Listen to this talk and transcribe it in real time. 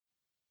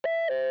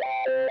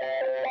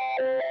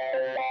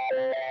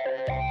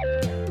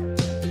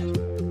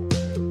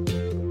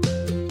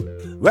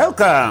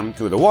Welcome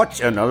to the Watch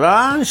and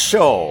Learn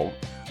show,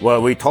 where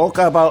we talk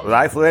about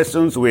life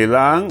lessons we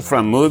learn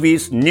from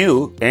movies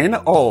new and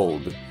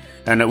old,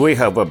 and we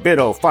have a bit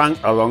of fun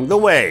along the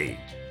way.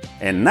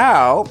 And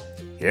now,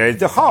 here's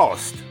the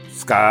host,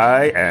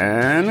 Sky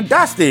and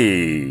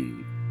Dusty.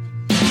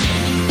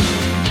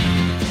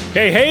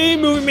 Hey,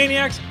 movie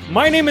maniacs!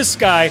 My name is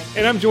Sky,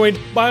 and I'm joined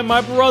by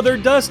my brother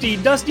Dusty.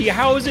 Dusty,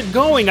 how is it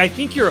going? I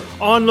think you're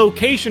on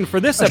location for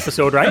this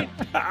episode, right?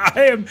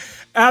 I am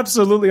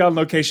absolutely on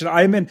location.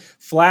 I'm in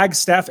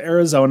Flagstaff,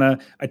 Arizona.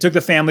 I took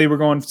the family. We're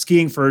going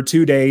skiing for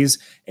 2 days,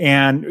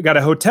 and we got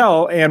a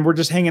hotel, and we're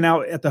just hanging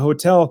out at the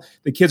hotel.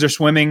 The kids are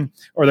swimming,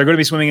 or they're going to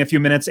be swimming in a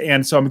few minutes,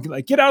 and so I'm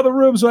like, get out of the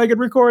room so I can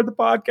record the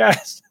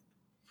podcast.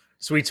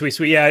 Sweet.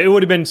 Yeah, it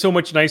would have been so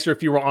much nicer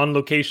if you were on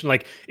location,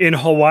 like in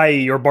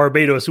Hawaii or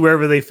Barbados,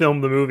 wherever they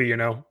filmed the movie, you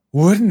know?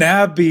 Wouldn't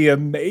that be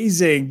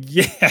amazing?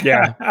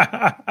 Yeah.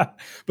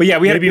 But yeah,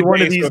 we had maybe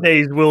one of these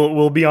days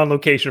we'll be on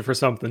location for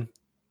something.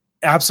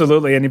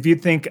 Absolutely. And if you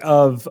think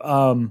of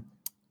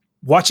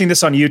watching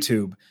this on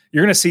YouTube,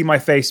 you're going to see my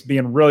face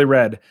being really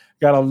red.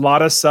 Got a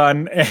lot of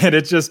sun, and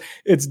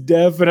it's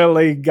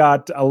definitely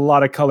got a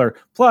lot of color.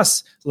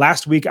 Plus,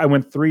 last week I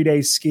went 3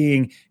 days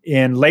skiing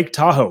in Lake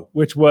Tahoe,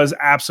 which was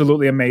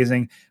absolutely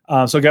amazing.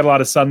 So I got a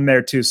lot of sun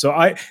there too. So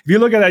if you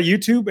look at that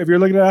YouTube, if you're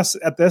looking at us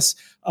at this,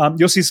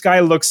 you'll see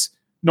Sky looks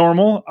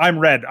normal. I'm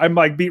red. I'm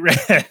like beet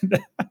red.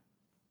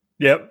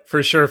 Yep,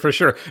 for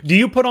sure. Do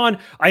you put on,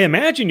 I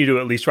imagine you do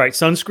at least, right,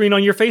 sunscreen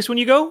on your face when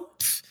you go?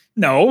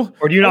 No.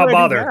 Or do you not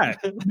bother?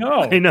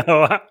 No. I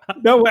know.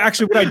 No,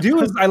 actually, what I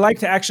do is I like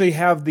to actually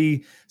have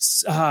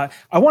I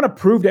want to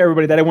prove to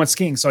everybody that I went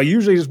skiing. So I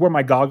usually just wear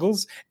my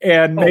goggles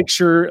and make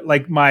sure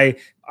like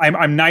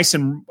I'm nice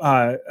and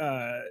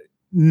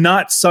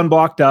not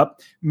sunblocked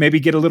up, maybe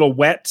get a little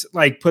wet,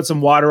 like put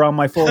some water on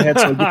my forehead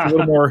so it gets a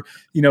little more,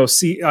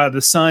 see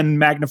the sun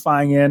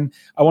magnifying in.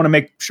 I want to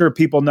make sure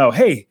people know,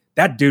 hey,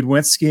 that dude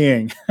went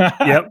skiing.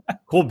 Yep.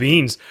 Cool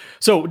beans.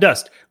 So,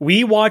 Dust,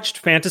 we watched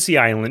Fantasy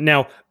Island.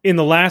 Now, in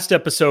the last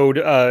episode,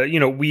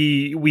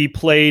 we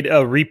played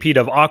a repeat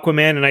of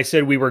Aquaman, and I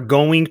said we were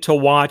going to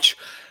watch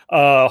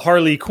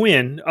Harley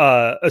Quinn,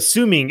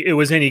 assuming it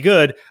was any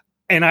good,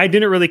 and I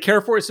didn't really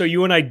care for it, so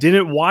you and I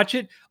didn't watch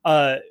it.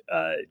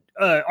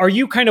 Are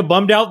you kind of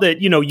bummed out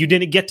that, you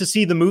didn't get to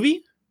see the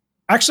movie?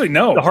 Actually,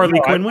 no. The Harley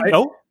Quinn one?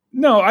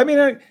 No, I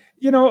mean,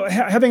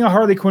 having a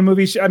Harley Quinn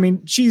movie,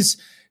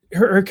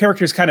 her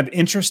character is kind of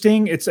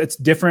interesting. It's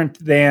different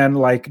than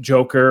like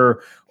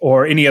Joker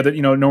or any other,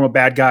 normal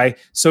bad guy.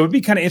 So it'd be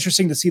kind of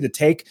interesting to see the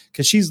take,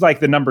 because she's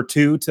like the number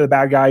 2 to the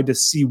bad guy, to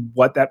see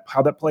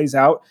how that plays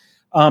out.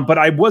 But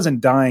I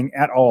wasn't dying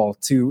at all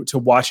to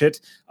watch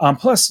it.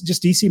 Plus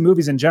just DC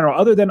movies in general,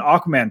 other than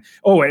Aquaman.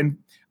 Oh, and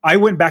I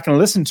went back and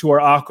listened to our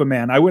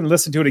Aquaman. I went and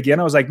listened to it again.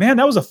 I was like, man,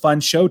 that was a fun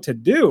show to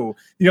do.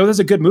 That's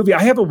a good movie.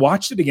 I haven't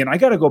watched it again. I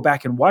got to go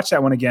back and watch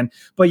that one again.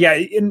 But yeah,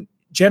 in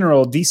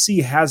general,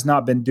 DC has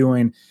not been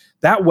doing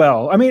that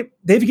well. I mean,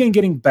 they've been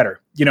getting better.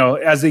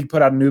 As they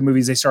put out new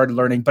movies, they started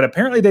learning, but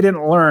apparently they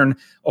didn't learn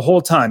a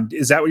whole ton.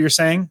 Is that what you're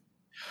saying?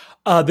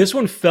 This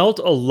one felt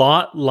a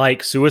lot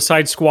like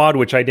Suicide Squad,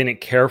 which I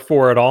didn't care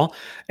for at all.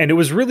 And it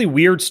was really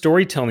weird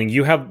storytelling.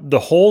 You have the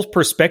whole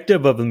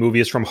perspective of the movie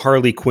is from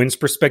Harley Quinn's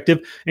perspective,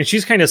 and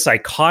she's kind of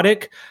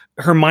psychotic.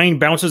 Her mind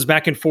bounces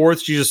back and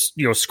forth. She's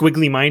just,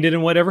 squiggly minded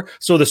and whatever.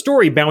 So the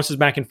story bounces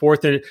back and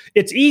forth, and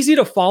it's easy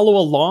to follow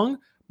along.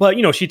 But,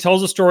 she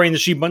tells a story and then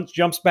she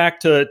jumps back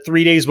to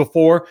 3 days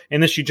before,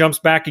 and then she jumps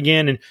back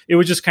again. And it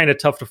was just kind of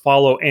tough to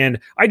follow.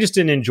 And I just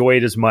didn't enjoy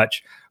it as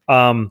much.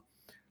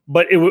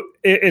 But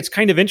it's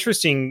kind of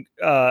interesting.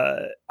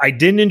 I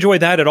didn't enjoy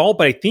that at all,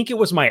 but I think it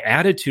was my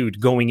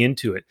attitude going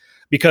into it,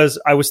 because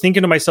I was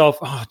thinking to myself,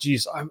 oh,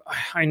 geez,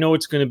 I know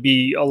it's going to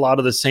be a lot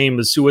of the same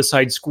as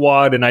Suicide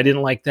Squad, and I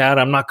didn't like that.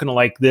 I'm not going to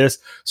like this.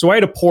 So I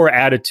had a poor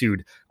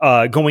attitude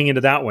going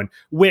into that one,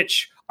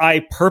 which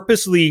I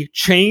purposely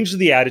changed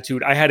the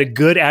attitude. I had a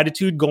good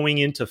attitude going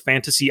into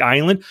Fantasy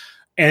Island,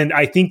 and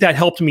I think that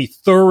helped me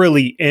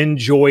thoroughly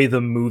enjoy the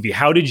movie.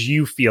 How did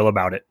you feel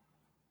about it?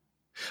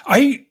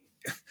 I'm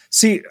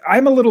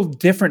a little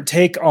different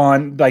take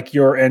on like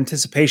your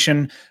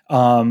anticipation,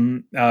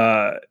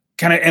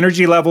 kind of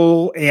energy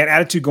level and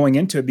attitude going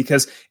into it,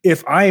 because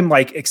if I'm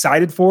like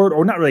excited for it,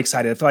 or not really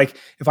excited, if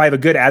I have a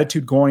good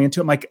attitude going into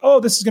it, I'm like,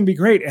 oh, this is going to be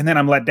great. And then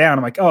I'm let down.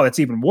 I'm like, oh, that's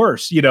even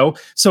worse,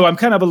 So I'm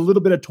kind of a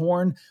little bit of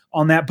torn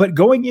on that. But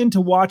going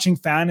into watching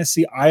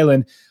Fantasy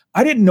Island,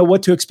 I didn't know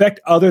what to expect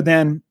other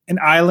than an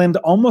island,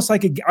 almost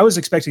like I was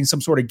expecting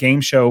some sort of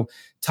game show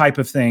type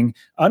of thing.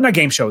 Not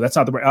game show. That's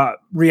not the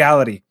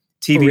reality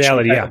TV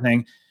show type of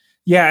thing.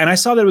 Yeah. And I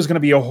saw that it was going to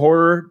be a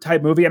horror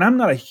type movie, and I'm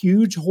not a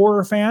huge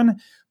horror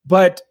fan,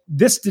 but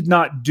this did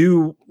not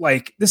do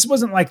this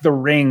wasn't like The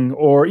Ring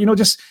or,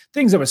 just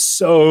things that was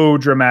so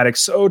dramatic,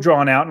 so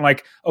drawn out, and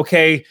like,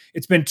 okay,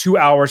 it's been 2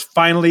 hours,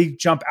 finally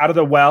jump out of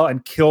the well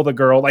and kill the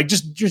girl. Like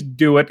just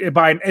do it.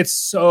 It's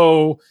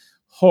so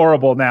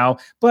horrible now.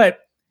 But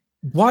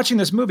watching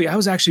this movie, I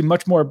was actually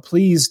much more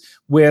pleased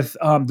with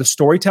the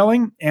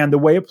storytelling and the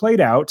way it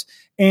played out.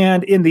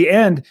 And in the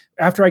end,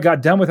 after I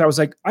got done with it, I was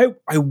like, I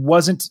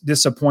wasn't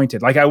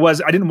disappointed. Like I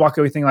didn't walk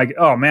away thinking like,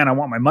 oh man, I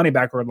want my money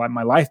back or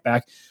my life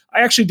back.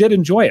 I actually did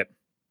enjoy it.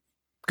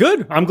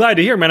 Good. I'm glad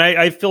to hear, man.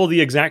 I feel the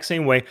exact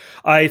same way.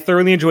 I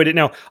thoroughly enjoyed it.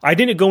 Now, I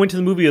didn't go into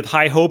the movie with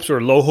high hopes or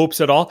low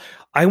hopes at all.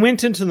 I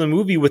went into the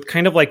movie with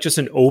kind of like just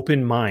an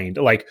open mind.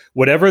 Like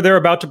whatever they're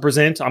about to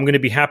present, I'm going to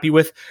be happy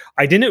with.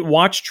 I didn't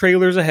watch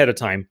trailers ahead of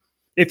time.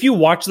 If you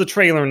watch the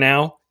trailer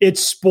now, it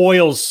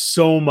spoils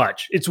so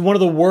much. It's one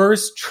of the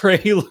worst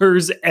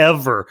trailers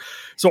ever.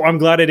 So I'm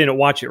glad I didn't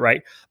watch it,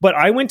 right? But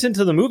I went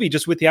into the movie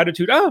just with the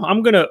attitude,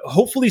 I'm going to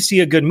hopefully see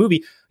a good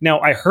movie. Now,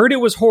 I heard it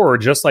was horror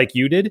just like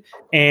you did,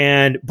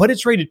 but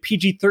it's rated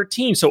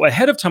PG-13. So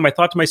ahead of time, I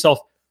thought to myself,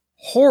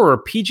 horror,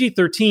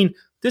 PG-13,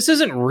 this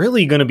isn't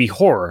really going to be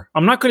horror.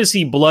 I'm not going to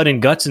see blood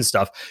and guts and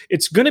stuff.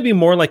 It's going to be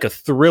more like a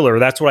thriller.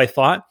 That's what I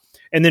thought.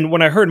 And then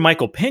when I heard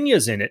Michael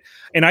Pena's in it,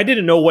 and I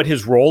didn't know what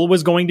his role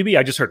was going to be,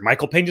 I just heard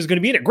Michael Pena's going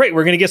to be in it. Great,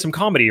 we're going to get some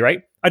comedy,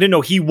 right? I didn't know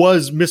he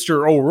was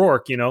Mr.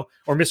 O'Rourke,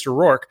 or Mr.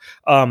 Rourke.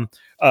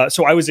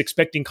 So I was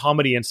expecting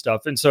comedy and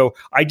stuff. And so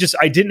I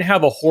didn't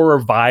have a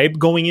horror vibe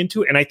going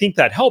into it. And I think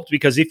that helped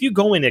because if you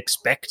go in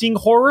expecting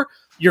horror,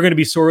 you're going to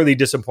be sorely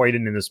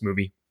disappointed in this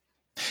movie.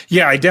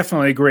 Yeah, I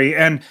definitely agree.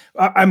 And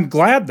I'm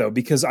glad, though,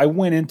 because I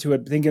went into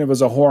it thinking it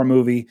was a horror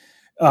movie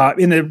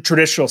in the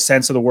traditional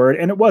sense of the word,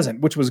 and it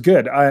wasn't, which was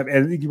good.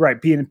 And you're right,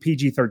 being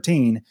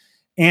PG-13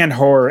 and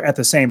horror at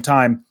the same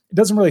time, it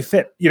doesn't really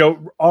fit.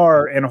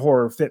 R and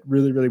horror fit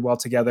really, really well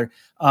together.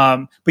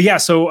 But yeah,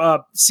 so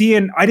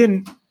I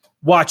didn't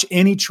watch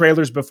any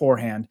trailers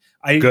beforehand.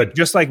 Good.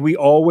 Just like we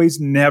always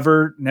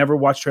never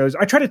watch trailers.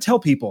 I try to tell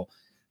people,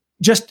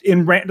 just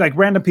in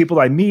random people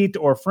I meet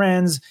or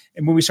friends,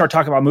 and when we start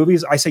talking about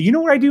movies, I say, you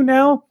know what I do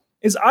now?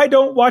 Is I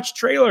don't watch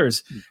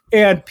trailers.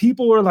 And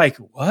people were like,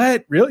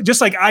 what? Really?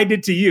 Just like I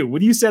did to you.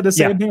 When you said the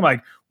same thing, I'm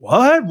like,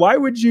 what? Why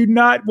would you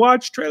not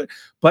watch trailers?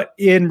 But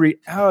in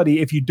reality,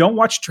 if you don't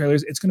watch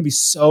trailers, it's going to be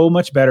so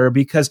much better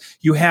because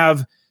you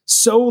have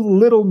so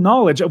little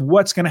knowledge of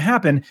what's going to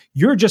happen.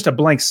 You're just a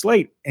blank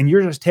slate and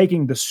you're just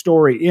taking the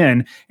story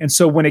in. And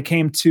so when it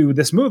came to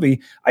this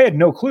movie, I had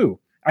no clue.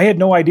 I had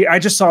no idea. I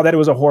just saw that it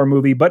was a horror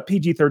movie, but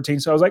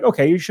PG-13. So I was like,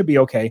 okay, you should be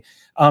okay.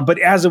 But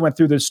as it went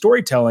through the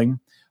storytelling,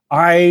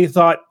 I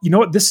thought, you know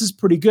what, this is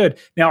pretty good.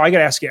 Now, I got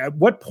to ask you, at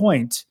what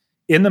point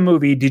in the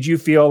movie did you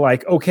feel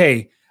like,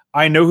 okay,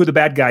 I know who the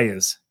bad guy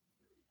is?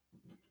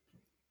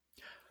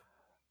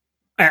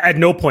 At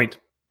no point.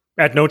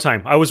 At no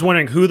time. I was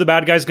wondering who the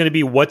bad guy is going to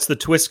be, what's the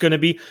twist going to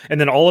be,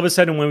 and then all of a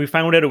sudden when we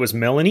found out it was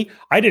Melanie,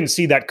 I didn't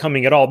see that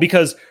coming at all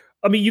because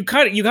I mean, you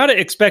got to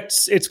expect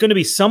it's going to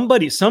be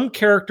some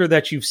character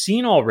that you've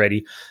seen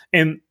already.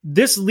 And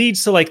this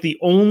leads to like the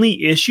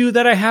only issue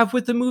that I have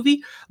with the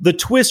movie, the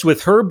twist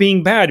with her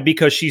being bad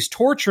because she's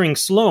torturing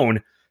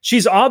Sloane.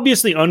 She's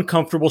obviously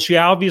uncomfortable. She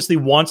obviously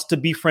wants to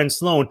befriend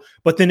Sloane,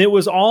 but then it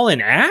was all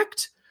an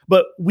act.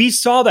 But we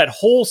saw that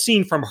whole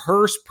scene from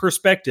her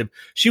perspective.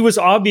 She was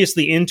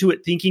obviously into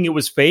it, thinking it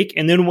was fake.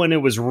 And then when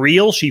it was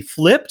real, she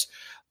flipped.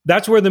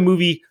 That's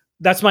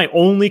my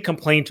only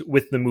complaint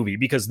with the movie,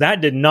 because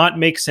that did not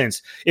make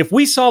sense. If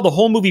we saw the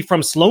whole movie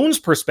from Sloane's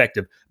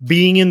perspective,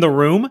 being in the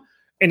room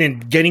and then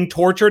getting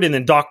tortured and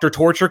then Dr.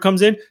 Torture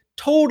comes in,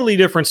 totally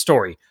different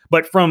story.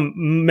 But from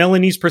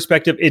Melanie's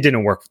perspective, it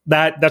didn't work.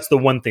 That's the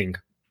one thing.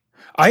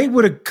 I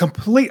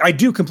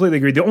do completely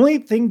agree. The only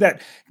thing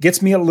that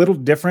gets me a little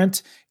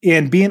different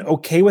in being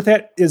okay with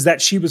that is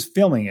that she was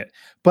filming it,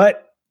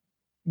 but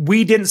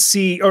we didn't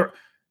see, or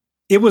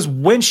it was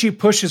when she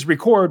pushes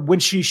record when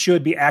she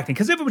should be acting.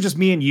 Because if it was just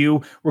me and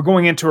you, we're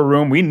going into a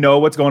room, we know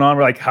what's going on.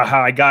 We're like,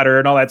 haha, I got her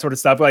and all that sort of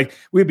stuff. Like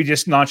we'd be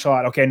just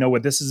nonchalant. Okay, I know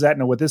what this is at,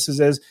 know what this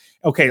is.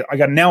 Okay, I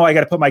got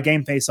to put my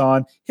game face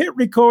on, hit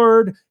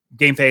record,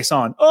 game face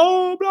on.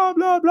 Oh, blah,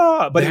 blah,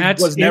 blah. But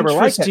that's it was never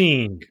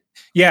interesting. Like that.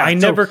 Yeah. I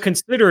never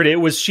considered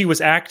she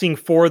was acting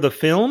for the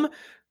film.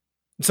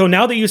 So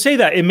now that you say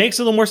that, it makes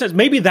a little more sense.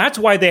 Maybe that's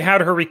why they had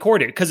her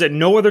record it, because at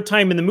no other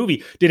time in the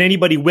movie did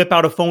anybody whip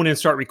out a phone and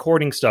start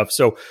recording stuff.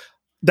 So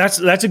that's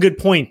a good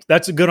point.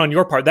 That's good on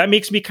your part. That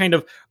makes me kind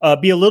of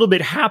be a little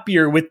bit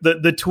happier with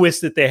the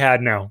twist that they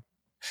had now.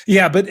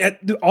 Yeah, but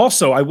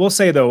also I will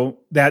say though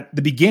that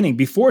the beginning,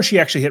 before she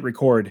actually hit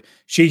record,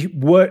 she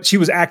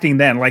was acting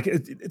then. Like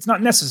it's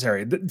not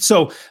necessary.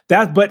 So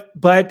that,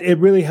 but it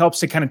really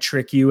helps to kind of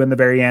trick you in the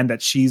very end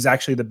that she's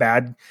actually the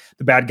bad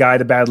guy,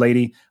 the bad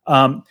lady.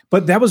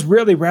 But that was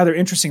really rather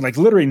interesting. Like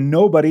literally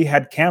nobody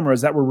had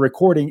cameras that were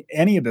recording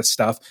any of this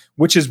stuff,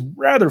 which is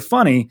rather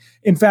funny.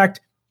 In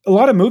fact, a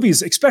lot of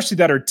movies, especially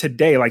that are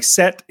today, like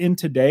set in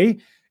today,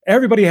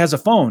 everybody has a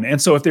phone.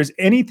 And so if there's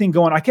anything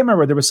going, I can't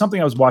remember, there was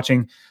something I was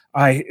watching.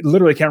 I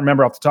literally can't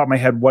remember off the top of my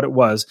head what it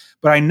was,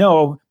 but I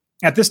know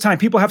at this time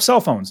people have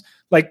cell phones.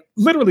 Like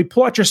literally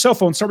pull out your cell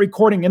phone, start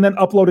recording, and then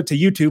upload it to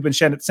YouTube and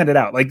send it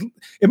out. Like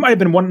it might have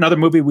been another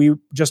movie we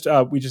just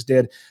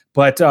did,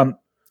 but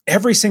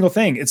every single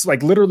thing, it's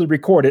like literally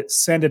record it,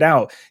 send it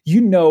out.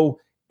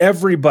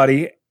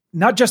 Everybody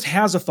not just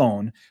has a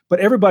phone, but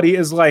everybody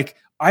is like,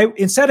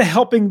 instead of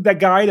helping that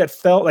guy that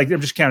fell, like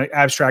I'm just kind of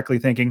abstractly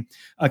thinking,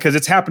 because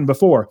it's happened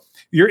before.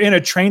 You're in a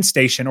train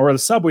station or the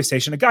subway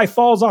station, a guy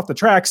falls off the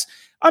tracks.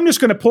 I'm just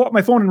going to pull up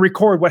my phone and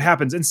record what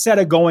happens instead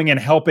of going and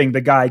helping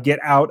the guy get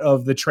out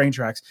of the train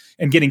tracks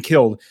and getting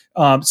killed.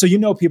 So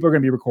people are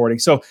going to be recording.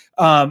 So,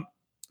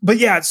 but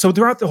yeah, so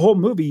throughout the whole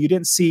movie, you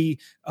didn't see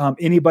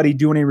anybody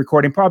do any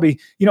recording. Probably,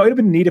 it'd have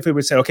been neat if it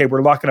would say, okay,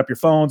 we're locking up your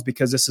phones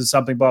because this is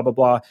something, blah, blah,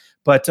 blah.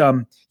 But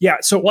yeah,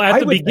 so well, at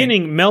the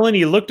beginning,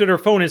 Melanie looked at her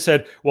phone and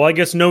said, well, I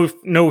guess no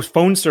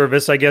phone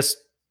service. I guess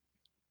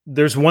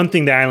there's one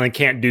thing the island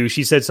can't do.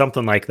 She said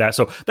something like that.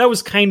 So that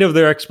was kind of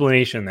their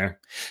explanation there.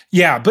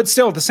 Yeah, but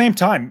still at the same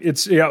time,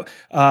 it's,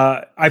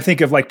 I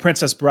think of like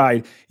Princess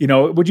Bride,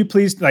 would you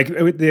please, like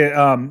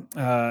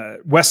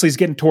Wesley's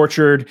getting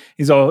tortured.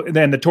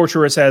 Then the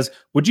torturer says,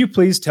 would you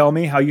please tell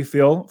me how you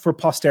feel for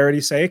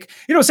posterity's sake?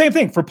 Same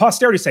thing, for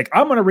posterity's sake.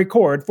 I'm going to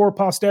record for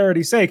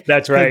posterity's sake.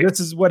 That's right. This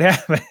is what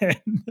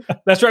happened.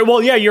 That's right.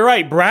 Well, yeah, you're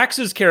right.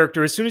 Brax's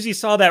character, as soon as he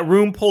saw that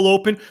room pull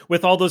open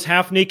with all those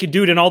half naked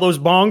dude and all those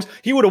bongs,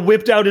 he would have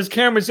whipped out his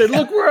camera and said,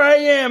 look where I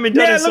am, and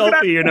done a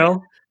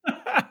selfie,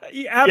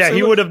 Yeah,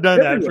 he would have done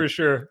that for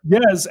sure.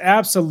 Yes,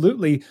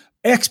 absolutely.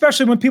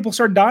 Especially when people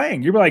start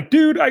dying. You're like,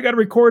 dude, I got to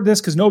record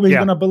this because nobody's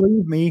going to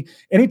believe me.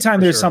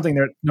 Anytime there's something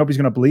that nobody's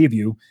going to believe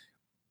you,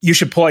 you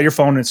should pull out your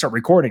phone and start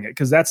recording it,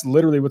 because that's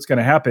literally what's going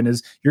to happen.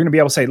 Is you're going to be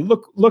able to say,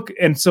 look.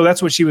 And so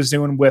that's what she was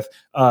doing with,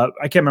 I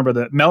can't remember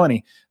the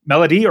Melanie.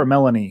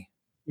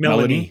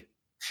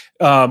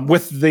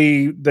 With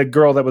the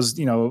girl that was,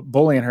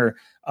 bullying her.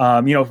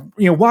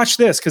 Watch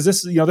this, because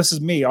this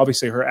is me,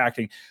 obviously her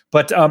acting.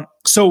 But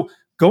so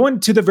going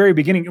to the very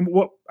beginning,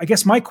 I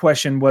guess my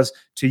question was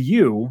to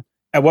you,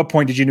 at what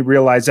point did you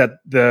realize that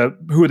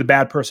who the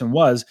bad person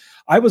was?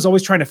 I was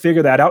always trying to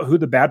figure that out, who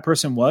the bad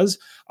person was.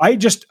 I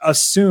just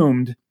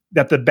assumed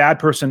that the bad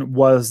person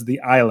was the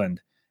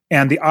island.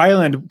 And the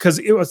island, because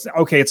it was,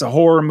 okay, it's a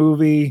horror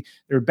movie,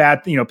 there are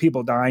bad,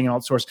 people dying and all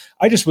sorts.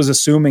 I just was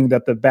assuming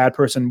that the bad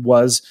person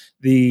was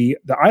the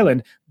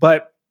island.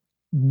 But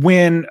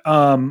when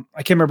I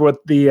can't remember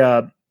what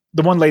the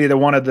one lady that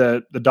wanted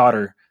the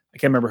daughter, I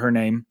can't remember her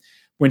name.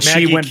 When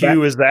Maggie she went Q back,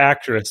 is the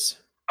actress.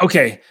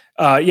 Okay,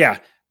 yeah.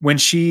 When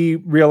she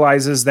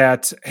realizes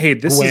that, hey,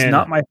 this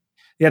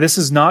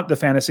is not the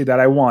fantasy that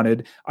I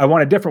wanted. I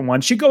want a different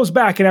one. She goes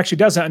back and actually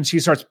does that, and she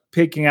starts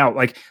picking out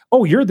like,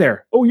 oh, you're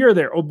there. Oh, you're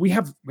there. Oh, we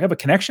have a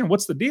connection.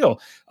 What's the deal?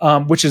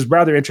 Which is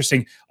rather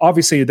interesting.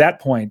 Obviously, at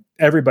that point,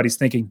 everybody's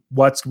thinking,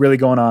 what's really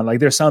going on? Like,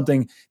 there's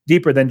something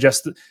deeper than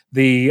just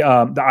the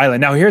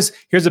island. Now, here's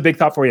a big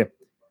thought for you.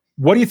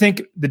 What do you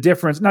think the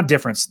difference? Not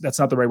difference. That's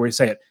not the right way to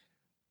say it.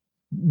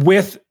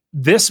 With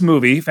this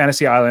movie,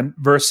 Fantasy Island,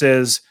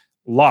 versus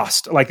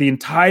Lost, like the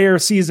entire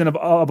season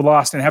of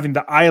Lost, and having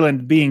the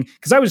island being,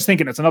 because I was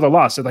thinking it's another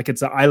Lost, so like it's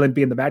the island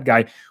being the bad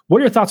guy. What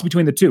are your thoughts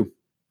between the two?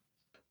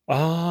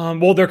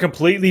 Well, they're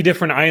completely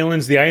different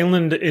islands. The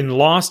island in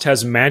Lost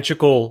has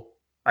magical,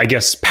 I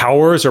guess,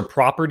 powers or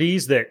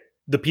properties that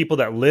the people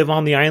that live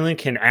on the island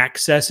can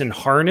access and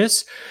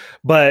harness.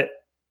 But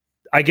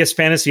I guess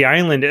Fantasy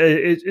Island,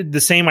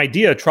 the same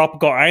idea, a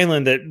tropical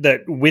island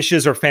that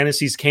wishes or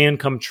fantasies can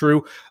come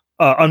true.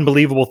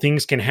 Unbelievable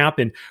things can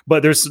happen,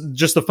 but there's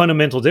just the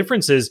fundamental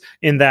differences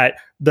in that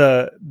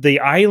the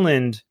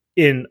island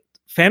in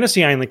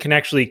Fantasy Island can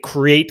actually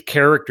create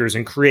characters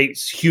and create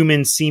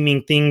human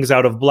seeming things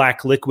out of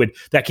black liquid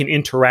that can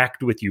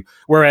interact with you.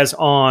 Whereas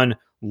on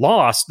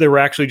Lost, there were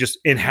actually just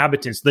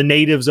inhabitants, the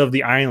natives of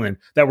the island,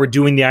 that were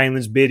doing the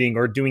island's bidding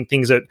or doing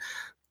things that,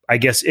 I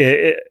guess,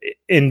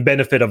 in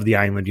benefit of the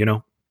island,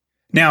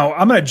 Now,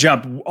 I'm going to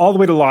jump all the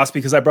way to Lost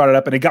because I brought it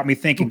up and it got me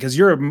thinking, because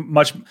you're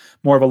much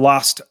more of a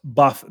Lost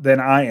buff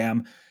than I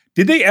am.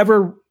 Did they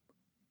ever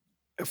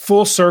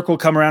full circle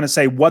come around and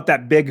say what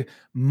that big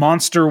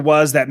monster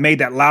was that made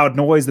that loud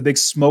noise, the big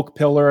smoke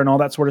pillar and all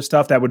that sort of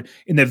stuff that would,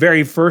 in the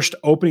very first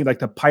opening, like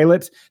the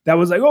pilot, that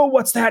was like, oh,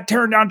 what's that?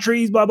 Tearing down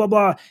trees, blah, blah,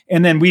 blah.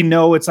 And then we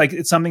know it's like,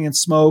 it's something in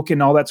smoke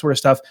and all that sort of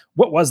stuff.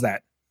 What was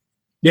that?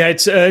 Yeah,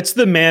 it's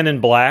the Man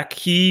in Black.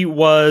 He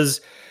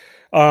was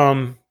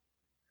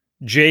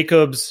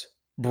Jacob's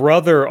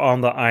brother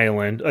on the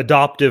island,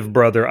 adoptive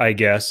brother, I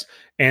guess,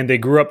 and they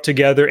grew up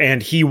together,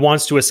 and he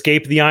wants to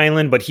escape the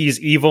island, but he's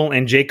evil,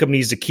 and Jacob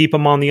needs to keep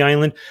him on the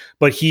island,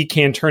 but he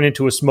can turn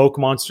into a smoke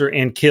monster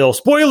and kill.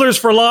 Spoilers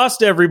for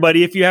Lost,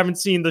 everybody, if you haven't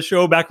seen the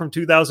show back from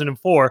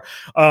 2004.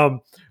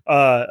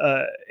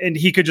 And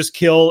he could just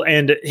kill,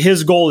 and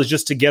his goal is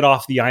just to get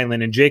off the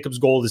island, and Jacob's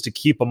goal is to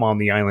keep him on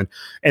the island.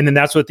 And then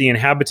that's what the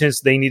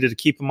inhabitants, they needed to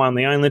keep him on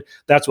the island.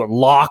 That's what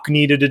Locke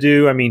needed to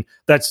do. I mean,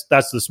 that's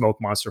the smoke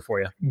monster for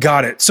you.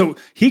 Got it. So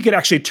he could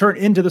actually turn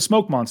into the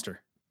smoke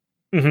monster.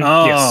 Mm-hmm.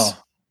 Oh, yes.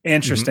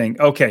 Interesting.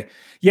 Mm-hmm. Okay.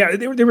 Yeah,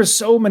 there were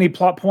so many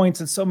plot points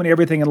and so many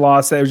everything in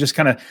Lost that it was just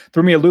kind of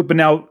threw me a loop. But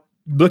now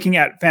looking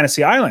at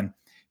Fantasy Island,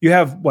 you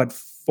have what,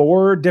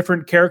 4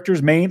 different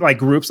characters, main like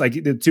groups, like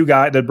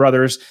the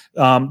brothers,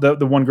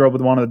 the one girl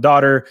with one of the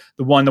daughter,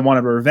 the one that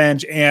wanted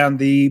revenge, and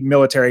the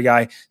military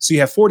guy. So you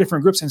have 4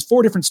 different groups and it's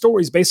 4 different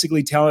stories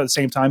basically telling at the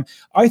same time.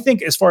 I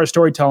think as far as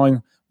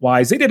storytelling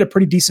wise, they did a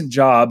pretty decent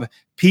job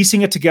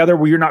piecing it together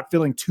where you're not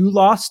feeling too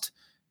lost.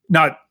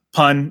 Not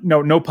pun,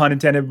 no pun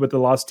intended with the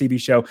Lost TV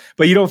show,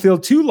 but you don't feel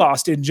too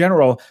lost in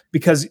general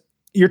because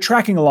you're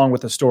tracking along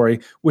with the story,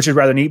 which is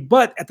rather neat.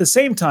 But at the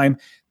same time,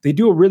 they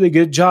do a really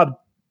good job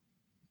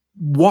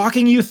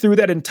walking you through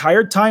that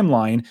entire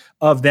timeline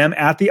of them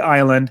at the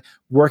island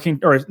working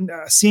or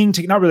seeing,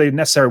 not really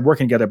necessarily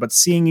working together, but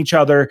seeing each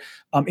other,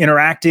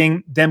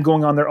 interacting, them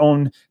going on their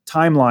own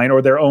timeline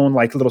or their own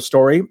like little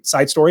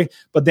side story.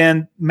 But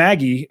then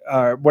Maggie,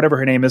 whatever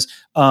her name is,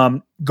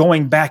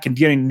 going back and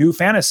getting new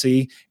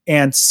fantasy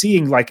and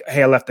seeing like,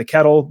 hey, I left the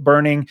kettle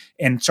burning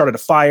and started a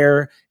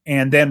fire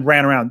and then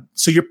ran around.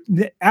 So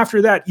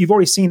after that, you've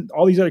already seen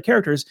all these other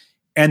characters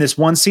and this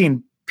one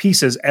scene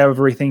pieces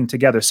everything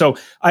together. So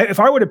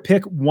if I were to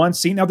pick one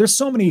scene, now there's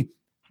so many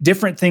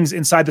different things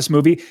inside this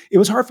movie. It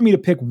was hard for me to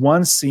pick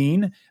one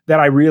scene that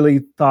I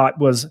really thought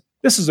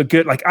this is a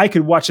good, like I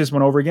could watch this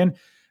one over again.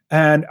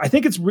 And I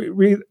think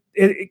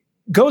it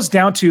goes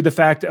down to the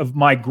fact of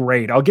my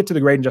grade. I'll get to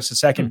the grade in just a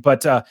second,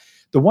 but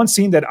the one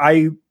scene that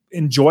I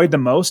enjoyed the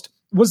most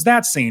was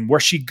that scene where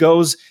she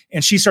goes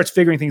and she starts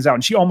figuring things out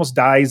and she almost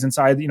dies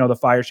inside, the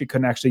fire. She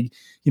couldn't actually,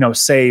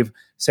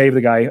 save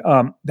the guy.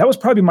 That was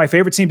probably my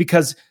favorite scene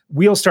because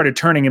wheels started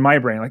turning in my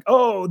brain. Like,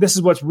 oh, this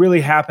is what's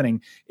really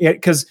happening.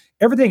 Because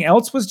everything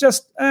else was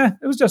just,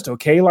 it was just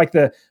okay. Like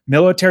the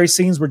military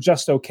scenes were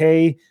just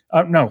okay.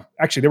 No,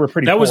 actually they were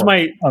pretty. That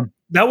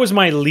was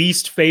my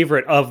least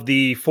favorite of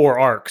the 4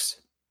 arcs.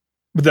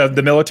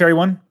 The military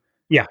one.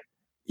 Yeah.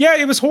 Yeah,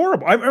 it was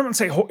horrible. I wouldn't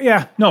say,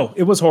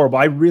 it was horrible.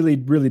 I really,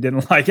 really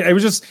didn't like it. It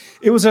was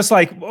just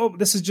like, oh,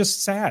 this is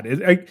just sad.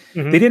 They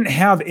didn't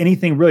have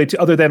anything really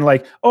other than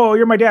like, oh,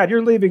 you're my dad,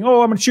 you're leaving.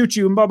 Oh, I'm going to shoot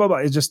you and blah, blah, blah.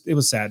 It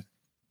was sad.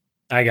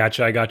 I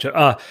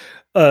gotcha.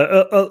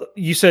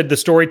 You said the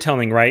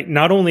storytelling, right?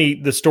 Not only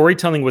the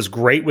storytelling was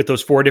great with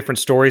those 4 different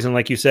stories, and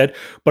like you said,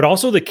 but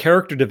also the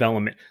character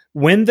development.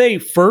 When they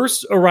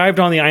first arrived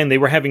on the island, they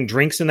were having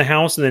drinks in the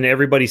house, and then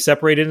everybody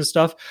separated and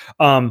stuff.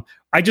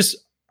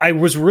 I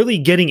was really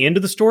getting into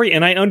the story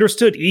and I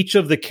understood each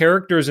of the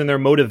characters and their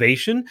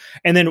motivation.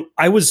 And then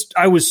I was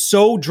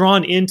so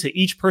drawn into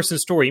each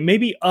person's story,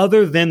 maybe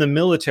other than the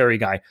military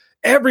guy.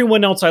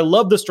 Everyone else, I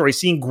love the story.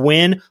 Seeing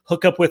Gwen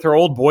hook up with her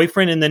old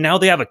boyfriend, and then now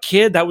they have a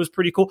kid. That was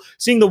pretty cool.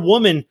 Seeing the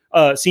woman,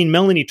 seeing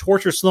Melanie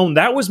torture Sloane,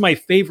 that was my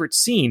favorite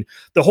scene.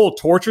 The whole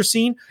torture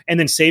scene, and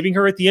then saving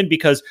her at the end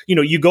because,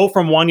 you go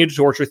from wanting to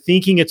torture,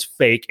 thinking it's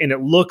fake, and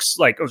it looks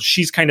like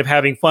she's kind of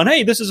having fun.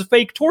 Hey, this is a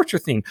fake torture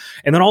thing.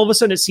 And then all of a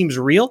sudden it seems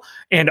real.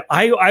 And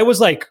I was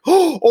like,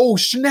 oh,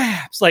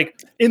 snaps.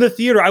 Like in the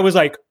theater, I was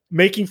like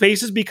making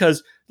faces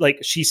because like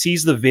she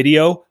sees the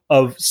video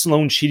of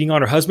Sloane cheating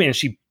on her husband and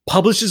she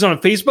publishes on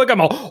Facebook.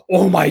 I'm all,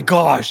 oh my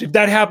gosh, if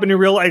that happened in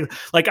real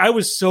life, like I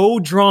was so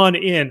drawn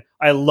in.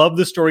 I love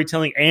the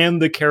storytelling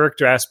and the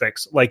character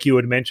aspects, like you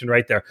had mentioned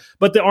right there.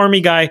 But the army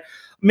guy,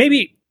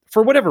 maybe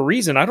for whatever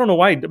reason, I don't know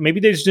why, maybe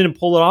they just didn't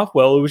pull it off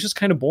well. It was just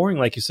kind of boring,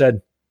 like you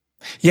said.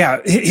 Yeah,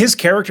 his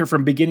character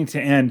from beginning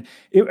to end,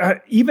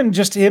 even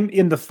just him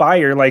in the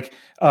fire, like,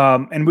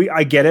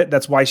 I get it.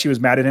 That's why she was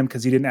mad at him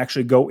because he didn't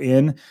actually go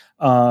in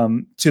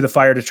to the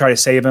fire to try to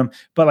save him.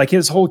 But like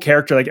his whole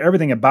character, like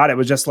everything about it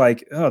was just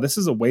like, oh, this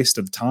is a waste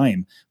of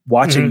time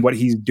watching what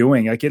he's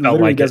doing. Like it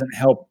literally doesn't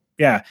help.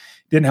 Yeah,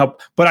 didn't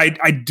help. But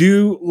I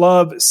do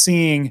love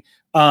seeing.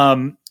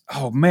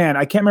 Oh man,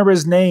 I can't remember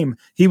his name.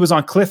 He was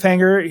on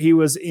Cliffhanger. He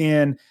was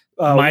in.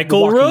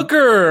 Michael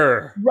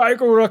Rooker.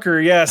 Michael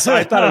Rooker, yes.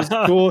 I thought it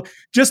was cool.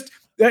 Just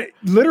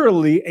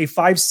literally a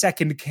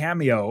 5-second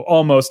cameo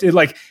almost. It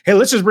like, hey,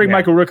 let's just bring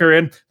Michael Rooker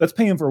in. Let's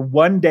pay him for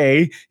one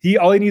day.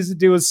 All he needs to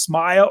do is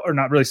smile, or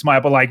not really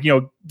smile, but like,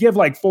 give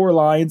like 4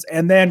 lines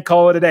and then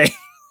call it a day.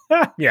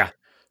 Yeah.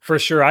 For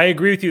sure. I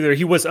agree with you there.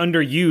 He was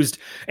underused.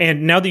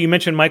 And now that you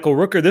mentioned Michael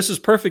Rooker, this is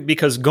perfect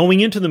because going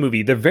into the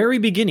movie, the very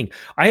beginning,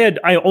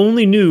 I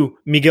only knew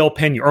Miguel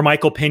Pena or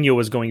Michael Pena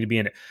was going to be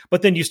in it.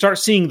 But then you start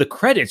seeing the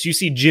credits. You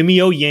see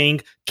Jimmy O.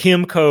 Yang,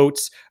 Kim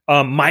Coates,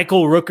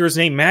 Michael Rooker's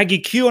name, Maggie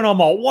Q, and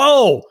I'm all,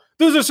 whoa,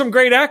 those are some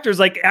great actors,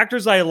 like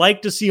actors I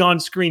like to see on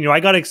screen.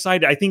 I got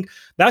excited. I think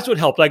that's what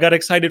helped. I got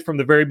excited from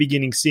the very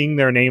beginning, seeing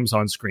their names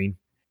on screen.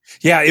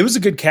 Yeah, it was a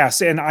good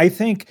cast. And I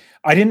think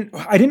I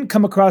didn't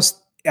come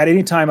across at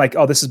any time like,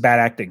 oh, this is bad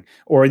acting,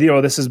 or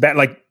this is bad,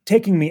 like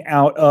taking me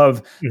out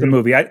of the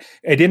movie. I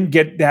didn't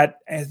get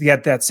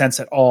that sense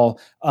at all.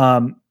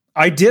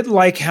 I did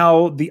like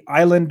how the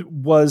island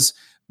was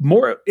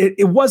more.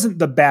 It wasn't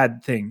the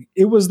bad thing;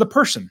 it was the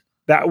person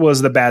that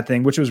was the bad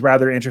thing, which was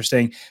rather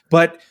interesting.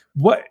 But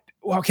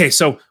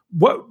so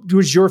what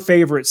was your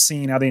favorite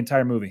scene out of the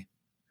entire movie?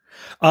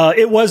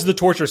 It was the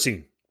torture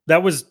scene.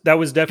 That was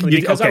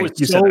definitely because I was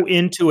so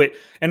into it,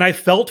 and I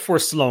felt for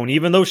Sloane,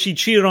 even though she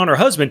cheated on her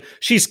husband.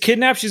 She's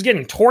kidnapped. She's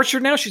getting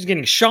tortured now. She's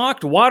getting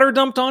shocked. Water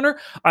dumped on her.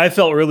 I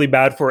felt really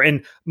bad for her,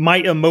 and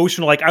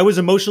I was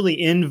emotionally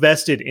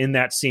invested in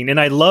that scene, and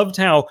I loved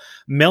how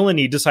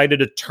Melanie decided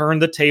to turn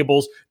the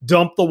tables,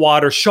 dump the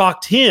water,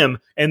 shocked him,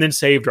 and then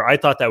saved her. I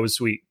thought that was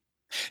sweet.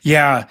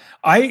 Yeah,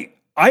 I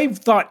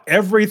thought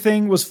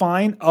everything was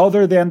fine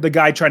other than the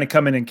guy trying to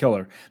come in and kill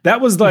her.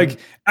 That was like,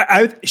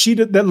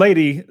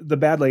 the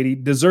bad lady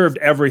deserved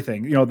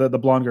everything. You know, the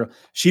blonde girl,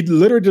 she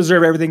literally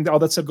deserved everything. All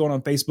that stuff going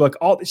on Facebook,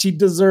 she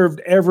deserved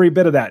every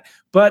bit of that.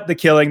 But the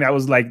killing, that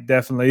was like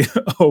definitely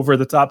over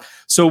the top.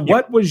 So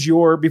what was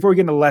before we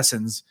get into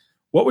lessons,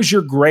 what was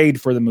your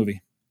grade for the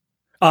movie?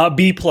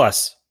 B+.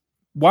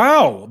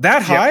 Wow.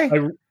 That high?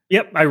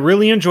 Yep, I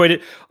really enjoyed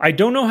it. I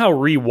don't know how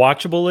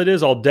rewatchable it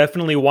is. I'll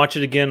definitely watch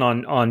it again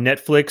on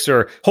Netflix,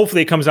 or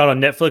hopefully it comes out on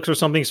Netflix or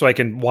something so I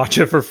can watch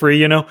it for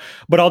free,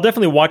 But I'll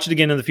definitely watch it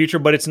again in the future,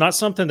 but it's not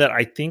something that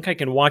I think I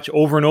can watch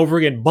over and over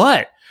again.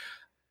 But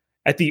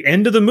at the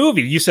end of the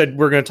movie, you said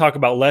we're going to talk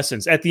about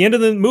lessons. At the end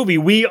of the movie,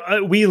 we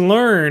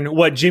learn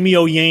what Jimmy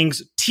O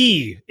Yang's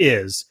T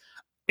is.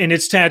 And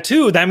it's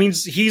tattoo. That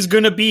means he's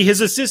going to be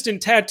his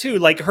assistant tattoo,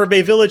 like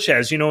Hervé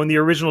Villechaize, in the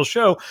original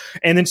show.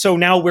 And then so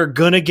now we're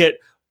going to get...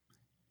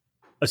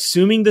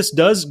 Assuming this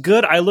does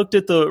good, I looked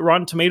at the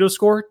Rotten Tomato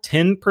score,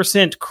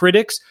 10%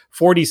 critics,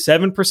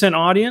 47%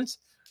 audience.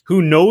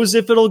 Who knows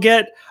if it'll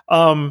get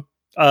a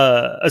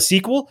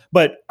sequel,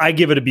 but I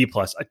give it a B+.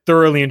 I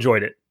thoroughly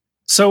enjoyed it.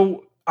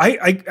 So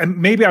I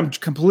maybe I'm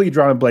completely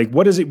drawing a blank.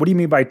 What is it? What do you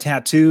mean by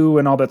tattoo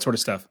and all that sort of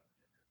stuff?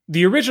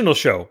 The original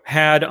show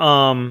had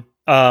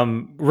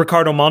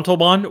Ricardo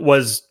Montalban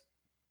was...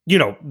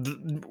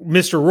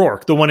 Mr.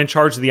 Rourke, the one in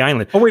charge of the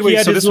island. Oh,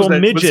 wait. So this was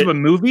a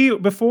movie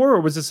before,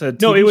 or was this a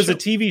TV No, it was show? a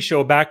TV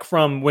show back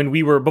from when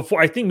we were before.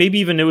 I think maybe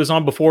even it was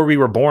on before we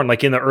were born,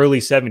 like in the early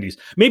 70s,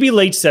 maybe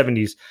late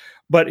 70s.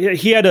 But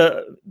he had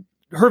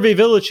Hervé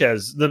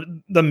Villechaize,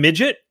 the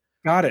midget.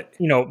 Got it.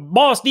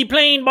 Boss D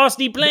Plane. No,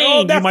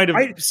 you might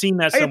have seen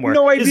that somewhere. I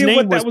had no idea His name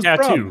what that was was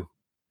Tattoo. from.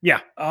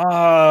 Yeah.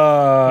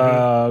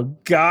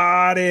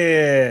 Got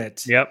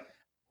it. Yep.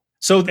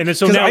 So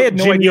now I had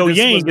no Jimmy idea O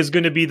Yang is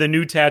going to be the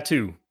new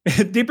Tattoo.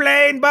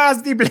 D-plane,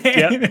 boss,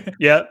 D-plane.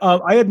 Yeah.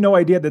 I had no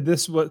idea that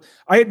this was...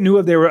 I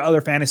knew there were other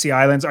fantasy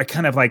islands. I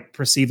kind of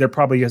perceived there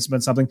probably has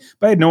been something,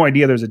 but I had no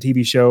idea there was a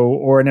TV show,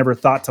 or I never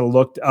thought to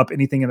look up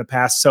anything in the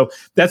past. So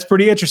that's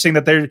pretty interesting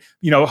that they're,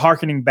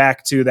 hearkening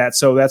back to that.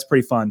 So that's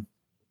pretty fun.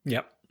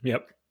 Yep.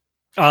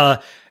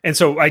 And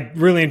so I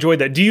really enjoyed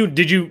that. Do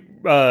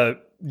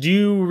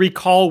you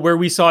recall where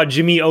we saw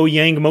Jimmy O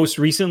Yang most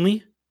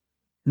recently?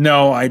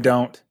 No, I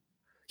don't.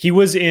 He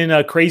was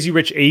in Crazy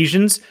Rich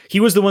Asians. He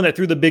was the one that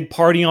threw the big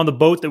party on the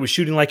boat that was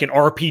shooting like an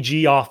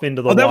RPG off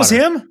into the water. Oh, that was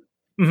him?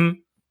 Mm-hmm.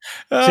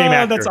 Same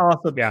actor. That's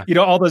awesome. Yeah.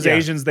 All those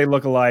Asians, they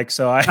look alike.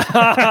 So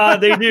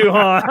they do,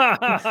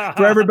 huh?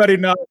 For everybody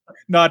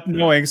not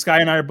knowing, Sky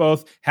and I are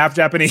both half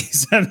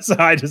Japanese. And so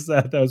I just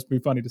thought that was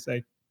pretty funny to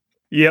say.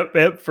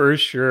 Yep, for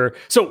sure.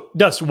 So,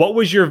 Dust, what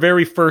was your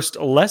very first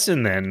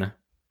lesson then?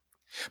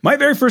 My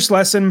very first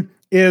lesson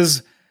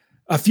is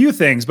a few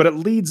things, but it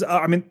leads,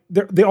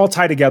 they all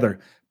tie together.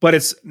 But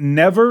it's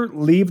never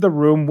leave the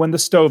room when the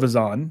stove is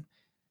on.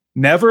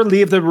 Never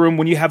leave the room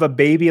when you have a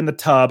baby in the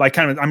tub. I'm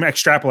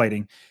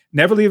extrapolating.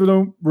 Never leave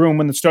the room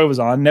when the stove is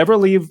on. Never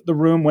leave the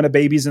room when a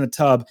baby's in the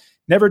tub.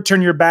 Never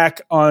turn your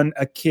back on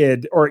a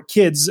kid or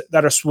kids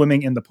that are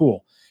swimming in the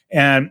pool.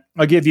 And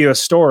I'll give you a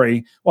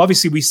story. Well,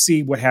 obviously, we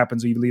see what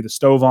happens when you leave the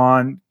stove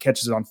on,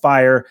 catches it on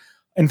fire.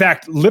 In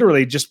fact,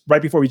 literally just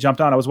right before we jumped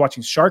on, I was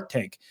watching Shark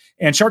Tank.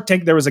 And Shark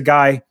Tank, there was a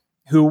guy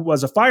who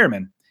was a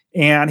fireman.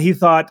 And he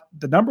thought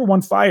the number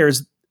one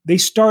fires, they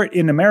start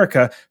in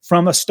America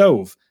from a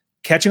stove,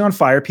 catching on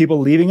fire, people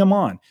leaving them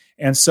on.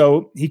 And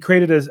so he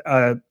created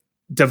a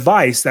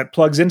device that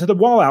plugs into the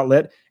wall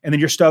outlet, and then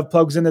your stove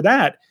plugs into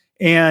that.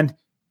 And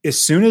as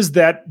soon as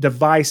that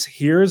device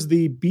hears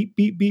the beep,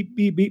 beep, beep,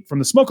 beep, beep from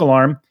the smoke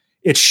alarm,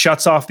 it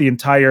shuts off the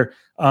entire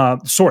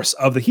source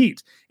of the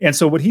heat. And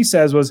so what he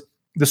says was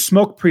the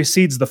smoke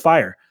precedes the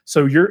fire.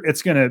 So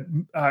it's going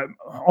to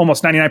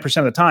almost 99%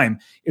 of the time,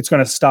 it's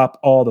going to stop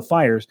all the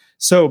fires.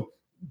 So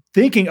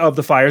thinking of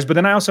the fires, but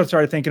then I also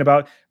started thinking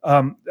about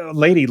a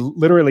lady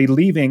literally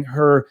leaving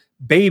her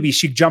baby.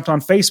 She jumped on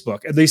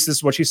Facebook. At least this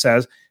is what she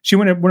says. She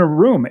went in a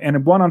room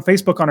and went on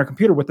Facebook on her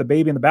computer with the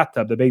baby in the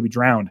bathtub. The baby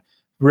drowned.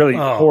 Really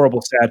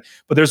horrible, sad.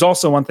 But there's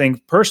also one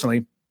thing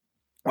personally.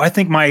 I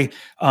think I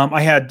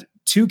had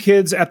 2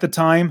 kids at the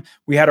time.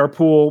 We had our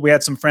pool. We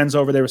had some friends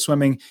over. They were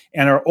swimming.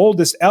 And our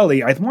oldest,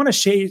 Ellie, I want to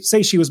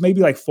say she was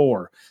maybe like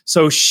 4.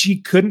 So she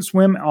couldn't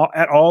swim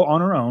at all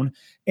on her own.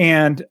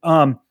 And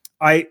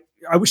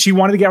she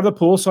wanted to get out of the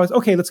pool. So I was,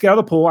 okay, let's get out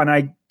of the pool. And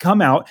I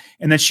come out.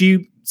 And then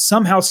she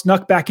somehow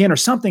snuck back in or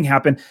something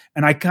happened.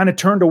 And I kind of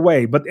turned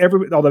away. But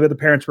all the other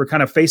parents were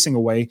kind of facing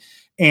away.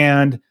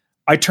 And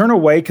I turn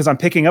away because I'm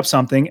picking up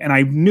something. And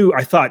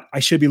I thought I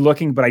should be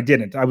looking, but I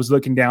didn't. I was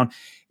looking down.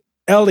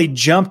 Ellie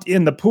jumped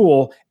in the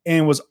pool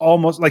and was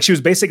almost like she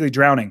was basically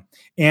drowning.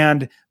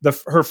 And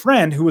her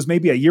friend, who was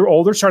maybe a year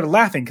older, started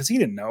laughing because he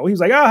didn't know. He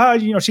was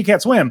like, she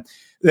can't swim.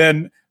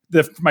 Then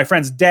my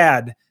friend's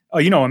dad,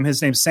 you know him,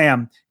 his name's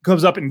Sam,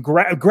 comes up and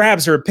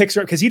grabs her, picks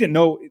her, because he didn't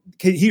know.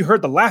 He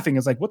heard the laughing.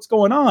 It's like, what's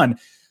going on?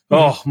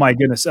 Oh my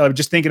goodness.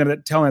 Just thinking of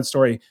it, telling that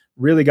story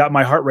really got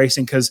my heart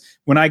racing, because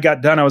when I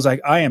got done, I was like,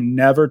 I am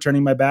never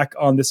turning my back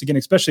on this again,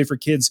 especially for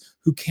kids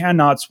who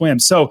cannot swim.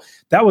 So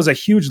that was a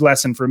huge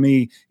lesson for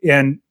me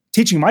in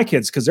teaching my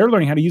kids, because they're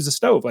learning how to use the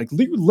stove. Like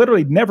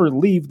literally never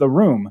leave the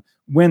room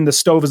when the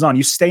stove is on.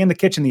 You stay in the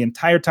kitchen the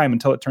entire time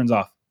until it turns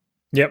off.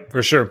 Yep,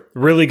 for sure.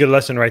 Really good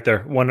lesson right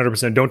there.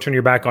 100%. Don't turn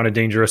your back on a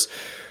dangerous,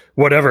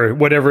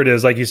 whatever it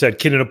is. Like you said,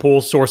 kid in a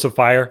pool, source of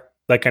fire,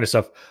 that kind of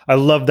stuff. I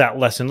love that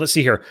lesson. Let's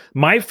see here.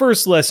 My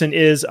first lesson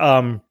is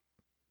what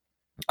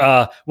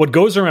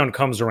goes around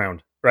comes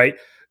around, right?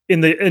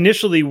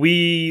 Initially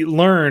we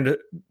learned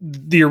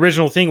the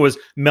original thing was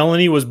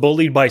Melanie was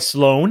bullied by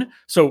Sloane.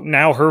 So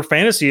now her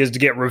fantasy is to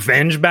get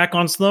revenge back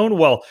on Sloane.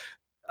 Well,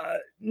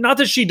 not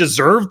that she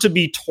deserved to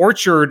be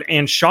tortured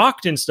and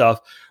shocked and stuff,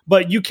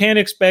 but you can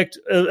expect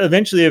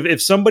eventually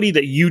if somebody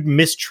that you'd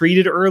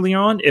mistreated early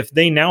on, if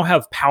they now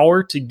have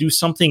power to do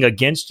something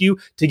against you,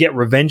 to get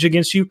revenge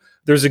against you,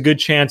 there's a good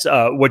chance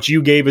what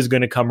you gave is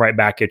going to come right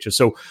back at you.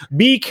 So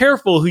be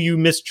careful who you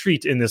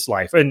mistreat in this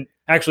life, and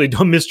actually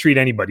don't mistreat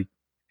anybody.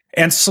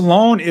 And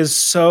Sloane is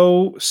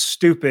so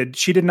stupid.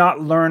 She did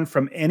not learn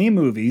from any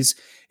movies.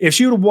 If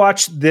she would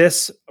watch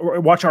this, or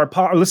listen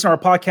to our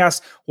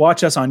podcast,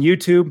 watch us on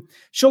YouTube,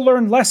 she'll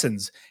learn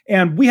lessons.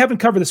 And we haven't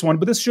covered this one,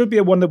 but this should be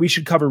one that we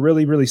should cover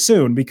really, really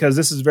soon, because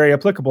this is very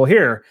applicable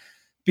here.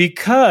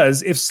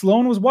 Because if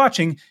Sloane was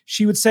watching,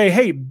 she would say,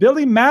 hey,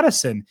 Billy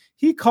Madison,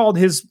 he called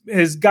his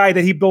guy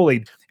that he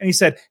bullied. And he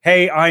said,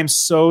 hey, I'm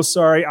so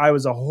sorry. I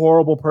was a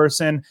horrible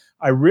person.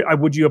 I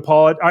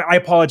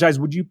apologize.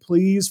 Would you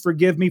please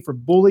forgive me for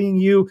bullying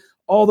you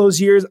all those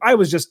years? I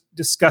was just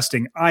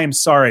disgusting. I am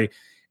sorry.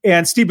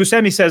 And Steve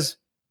Buscemi says,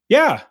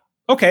 yeah,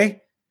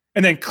 okay.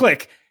 And then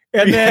click.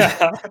 And then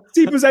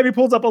Steve Buscemi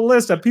pulls up a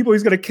list of people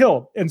he's going to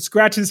kill and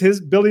scratches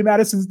Billy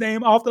Madison's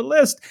name off the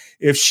list.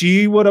 If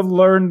she would have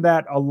learned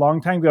that a long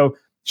time ago,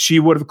 she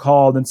would have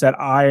called and said,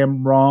 I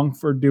am wrong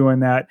for doing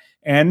that.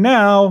 And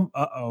now,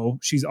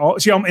 she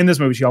in this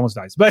movie, she almost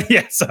dies. But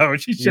yeah, so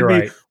she should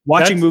be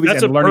watching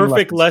movies and learning. That's a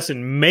perfect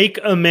lesson. Make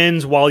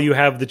amends while you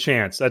have the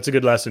chance. That's a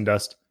good lesson,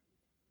 Dust.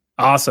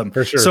 Awesome.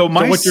 For sure. So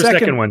what's your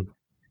second one?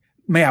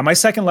 Yeah, my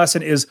second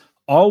lesson is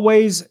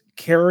always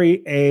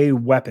carry a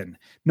weapon.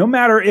 No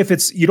matter if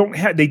it's, you don't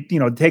have, they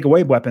take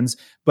away weapons,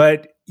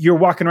 but you're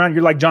walking around,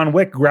 you're like John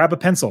Wick, grab a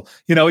pencil.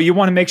 You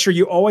want to make sure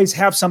you always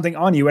have something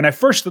on you. And I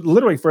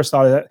literally first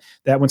thought of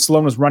that when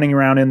Sloane was running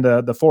around in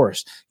the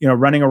forest,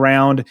 running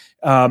around,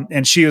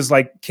 and she was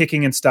like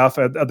kicking and stuff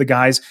of the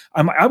guys.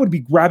 I would be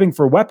grabbing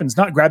for weapons,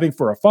 not grabbing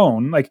for a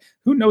phone. Like,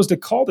 who knows to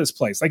call this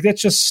place? Like,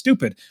 that's just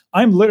stupid.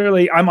 I'm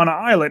on an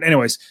island.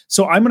 Anyways,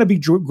 so I'm going to be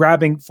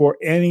grabbing for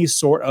any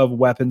sort of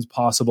weapons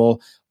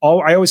possible.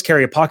 I always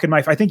carry a pocket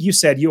knife. I think you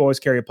said you always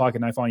carry a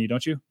pocket knife on you,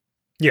 don't you?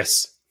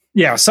 Yes.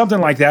 Yeah, something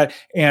like that.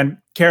 And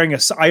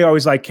I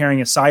always like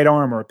carrying a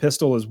sidearm or a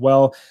pistol as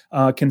well.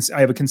 I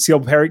have a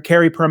concealed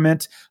carry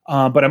permit,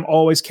 but I'm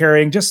always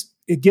carrying.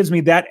 It gives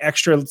me that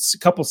extra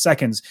couple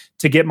seconds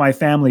to get my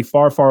family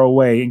far, far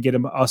away and get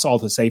us all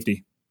to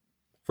safety.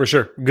 For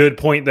sure. Good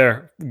point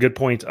there. Good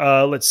point.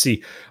 Let's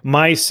see.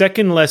 My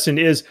second lesson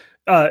is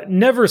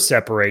never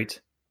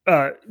separate.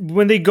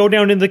 When they go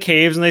down in the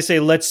caves and they say,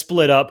 let's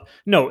split up.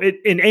 No,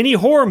 in any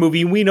horror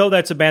movie, we know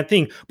that's a bad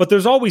thing, but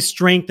there's always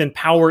strength and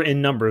power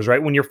in numbers,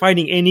 right? When you're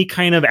fighting any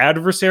kind of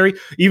adversary,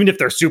 even if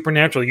they're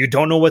supernatural, you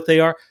don't know what they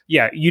are.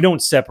 Yeah, you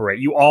don't separate.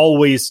 You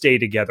always stay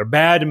together.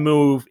 Bad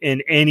move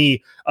in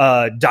any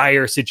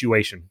dire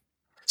situation.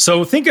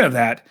 So thinking of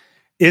that,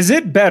 is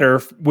it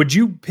better? Would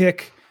you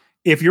pick,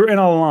 if you're in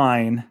a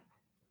line,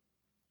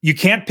 you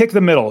can't pick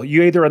the middle.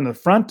 You either in the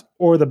front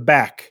or the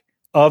back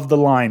of the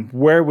line,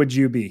 where would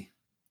you be?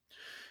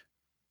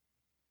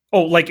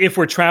 Oh, like if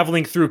we're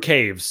traveling through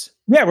caves.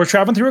 Yeah, we're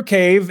traveling through a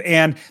cave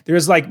and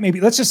there's like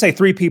maybe, let's just say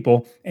 3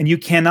 people and you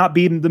cannot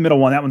be in the middle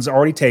one. That one's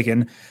already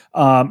taken.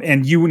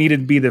 And you need to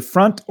be the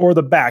front or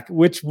the back.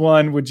 Which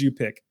one would you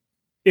pick?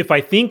 If I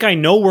think I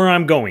know where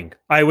I'm going,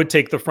 I would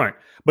take the front.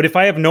 But if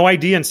I have no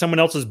idea and someone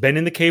else has been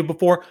in the cave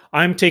before,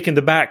 I'm taking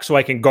the back so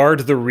I can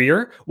guard the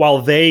rear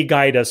while they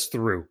guide us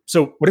through.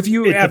 So what if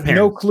you have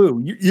no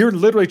clue? You're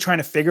literally trying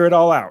to figure it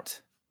all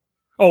out.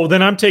 Oh,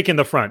 then I'm taking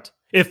the front.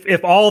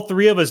 If all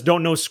 3 of us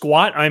don't know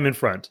squat, I'm in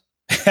front.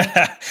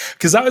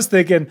 Because I was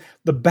thinking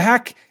the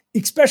back,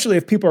 especially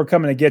if people are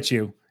coming to get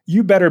you,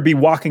 you better be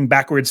walking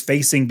backwards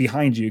facing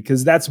behind you,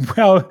 because that's,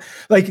 well,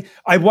 like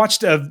I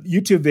watched a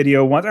YouTube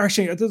video once,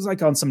 actually it was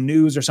like on some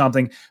news or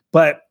something,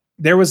 but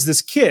there was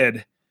this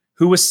kid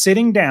who was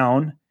sitting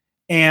down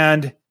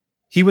and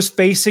he was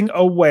facing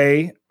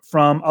away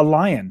from a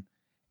lion.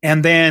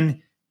 And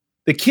then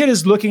the kid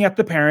is looking at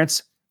the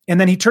parents and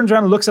then he turns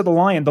around and looks at the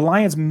lion. The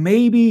lion's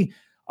maybe,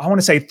 I want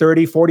to say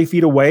 30, 40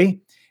 feet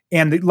away.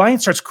 And the lion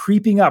starts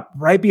creeping up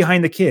right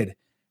behind the kid.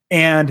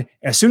 And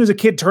as soon as a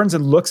kid turns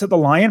and looks at the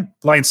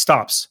lion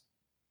stops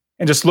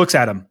and just looks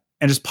at him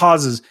and just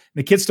pauses.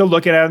 The kid's still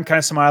looking at him, kind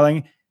of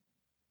smiling.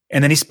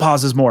 And then he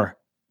pauses more.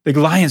 The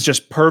lion's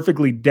just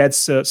perfectly dead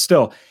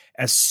still.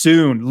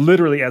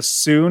 Literally as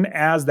soon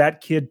as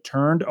that kid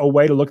turned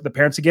away to look at the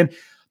parents again,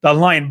 the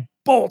lion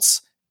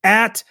bolts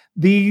at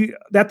the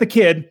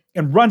kid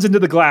and runs into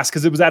the glass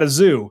because it was at a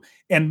zoo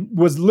and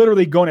was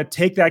literally going to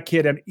take that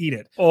kid and eat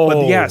it. Oh,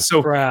 but yeah,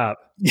 so crap.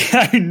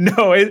 Yeah, I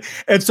know it.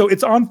 And so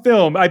it's on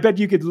film. I bet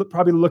you could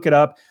probably look it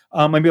up.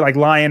 Maybe like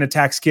lion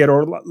attacks kid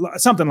or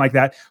something like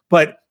that.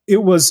 But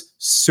it was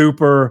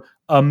super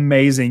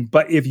amazing.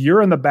 But if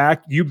you're in the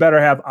back, you better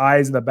have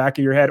eyes in the back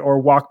of your head or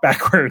walk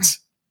backwards.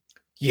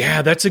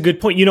 Yeah, that's a good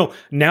point.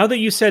 Now that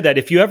you said that,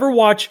 if you ever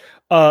watch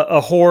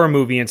a horror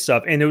movie and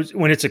stuff, and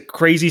when it's a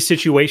crazy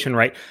situation,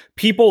 right?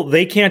 People,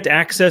 they can't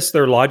access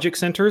their logic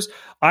centers.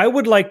 I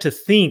would like to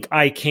think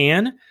I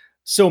can.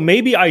 So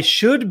maybe I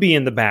should be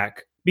in the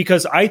back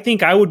because I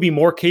think I would be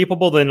more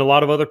capable than a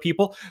lot of other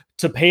people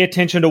to pay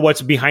attention to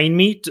what's behind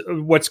me,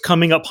 to what's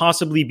coming up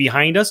possibly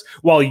behind us,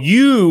 while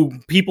you,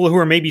 people who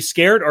are maybe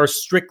scared, are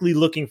strictly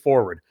looking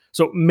forward.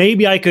 So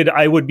maybe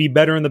I would be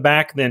better in the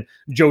back than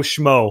Joe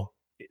Schmo,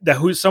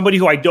 who's somebody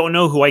who I don't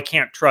know, who I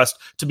can't trust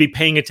to be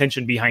paying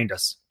attention behind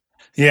us.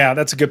 Yeah,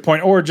 that's a good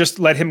point. Or just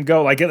let him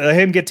go, like let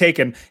him get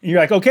taken. And you're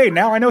like, okay,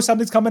 now I know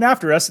something's coming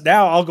after us.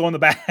 Now I'll go in the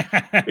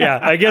back. Yeah,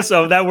 I guess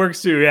so. That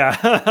works too.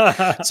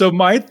 Yeah. So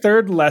my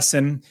third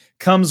lesson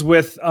comes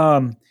with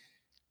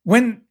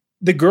when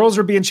the girls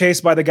are being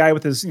chased by the guy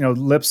with his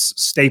lips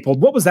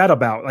stapled. What was that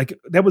about? Like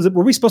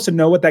were we supposed to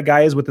know what that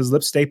guy is with his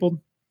lips stapled?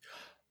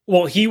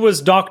 Well, he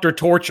was Dr.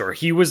 Torture.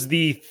 He was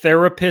the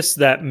therapist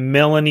that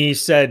Melanie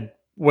said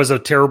was a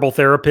terrible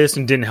therapist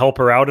and didn't help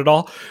her out at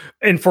all.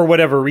 And for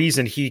whatever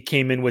reason, he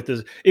came in with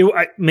this.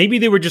 Maybe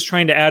they were just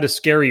trying to add a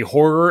scary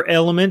horror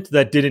element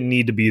that didn't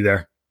need to be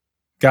there.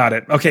 Got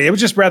it. Okay. It was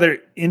just rather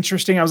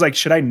interesting. I was like,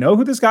 should I know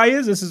who this guy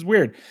is? This is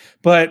weird.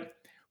 But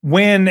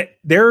when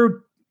they're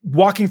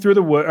walking through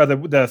the wood or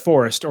the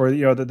forest or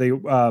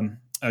the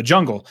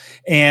jungle,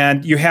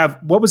 and you have,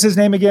 what was his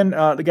name again?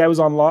 The guy was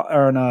on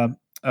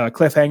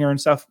cliffhanger and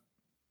stuff.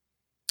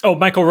 Oh,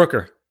 Michael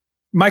Rooker.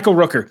 Michael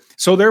Rooker.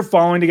 So they're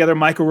following together.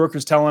 Michael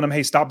Rooker's telling them,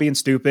 hey, stop being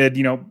stupid,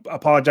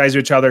 apologize to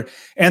each other.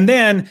 And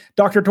then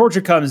Dr. Torture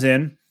comes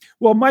in.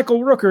 Well, Michael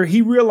Rooker,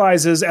 he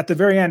realizes at the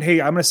very end,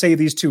 hey, I'm going to save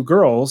these two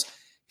girls.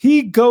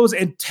 He goes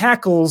and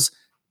tackles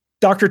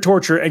Dr.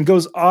 Torture and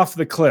goes off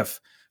the cliff.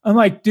 I'm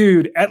like,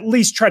 dude, at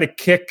least try to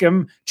kick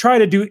him. Try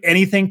to do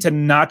anything to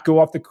not go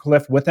off the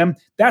cliff with him.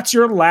 That's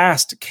your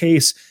last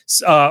case.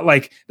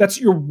 That's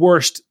your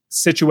worst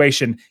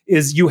situation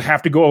is you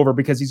have to go over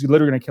because he's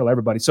literally going to kill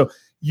everybody. So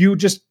you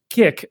just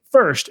kick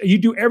first. You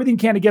do everything you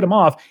can to get him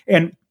off,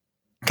 and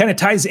kind of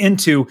ties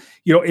into,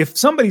 if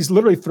somebody's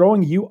literally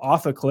throwing you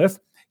off a cliff,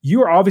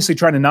 you are obviously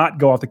trying to not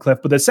go off the cliff.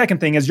 But the second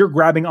thing is you're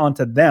grabbing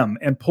onto them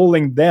and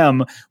pulling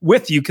them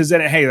with you. Cause then,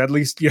 hey, at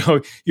least,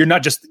 you're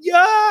not just,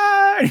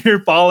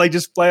 you're falling,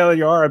 just flailing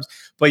your arms.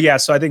 But yeah,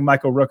 so I think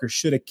Michael Rooker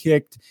should have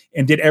kicked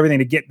and did everything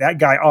to get that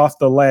guy off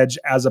the ledge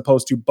as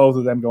opposed to both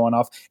of them going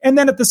off. And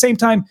then at the same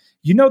time,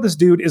 this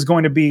dude is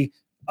going to be,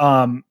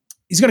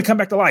 he's going to come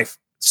back to life.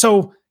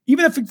 So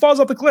even if he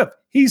falls off the cliff,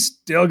 he's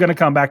still going to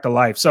come back to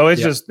life. So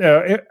it's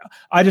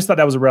I just thought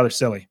that was rather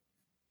silly.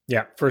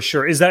 Yeah, for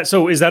sure. Is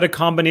that a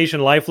combination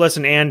life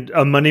lesson and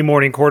a Monday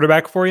morning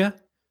quarterback for you?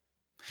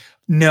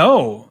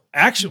 No,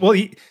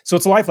 actually, so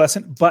it's a life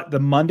lesson, but the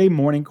Monday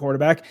morning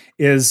quarterback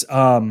is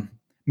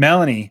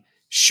Melanie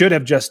should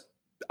have just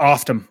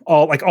offed them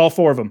all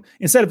four of them.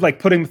 Instead of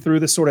putting them through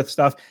this sort of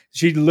stuff,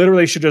 she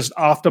literally should just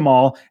off them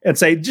all and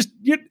say,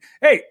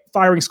 hey,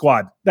 firing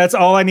squad. That's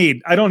all I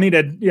need. I don't need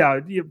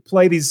to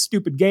play these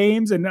stupid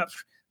games and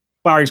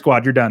firing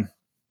squad. You're done.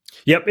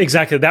 Yep,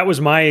 exactly. That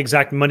was my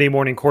exact Monday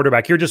morning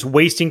quarterback. You're just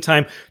wasting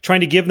time trying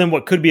to give them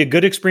what could be a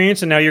good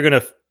experience, and now you're going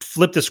to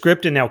flip the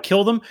script and now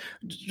kill them.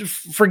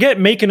 Forget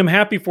making them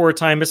happy for a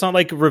time. It's not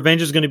like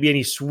revenge is going to be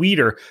any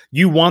sweeter.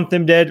 You want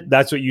them dead.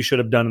 That's what you should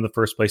have done in the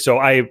first place. So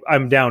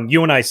I'm down.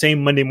 You and I,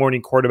 same Monday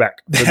morning quarterback.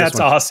 That's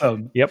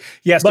awesome. Yep.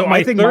 Yeah. So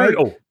I think third.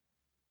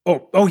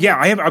 Yeah.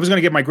 I was going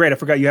to give my grade. I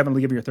forgot you haven't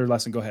given your third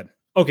lesson. Go ahead.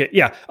 Okay,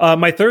 yeah.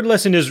 My third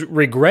lesson is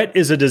regret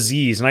is a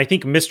disease. And I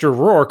think Mr.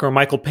 Rourke or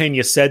Michael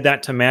Pena said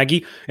that to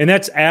Maggie. And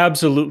that's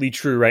absolutely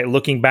true, right?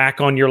 Looking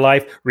back on your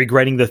life,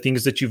 regretting the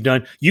things that you've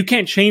done. You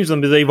can't change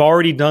them, but they've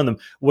already done them.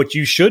 What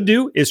you should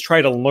do is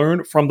try to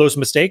learn from those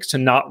mistakes to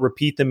not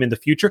repeat them in the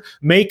future.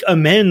 Make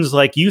amends,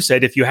 like you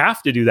said, if you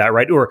have to do that,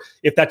 right? Or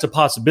if that's a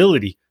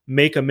possibility,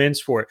 make amends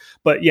for it.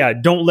 But yeah,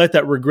 don't let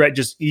that regret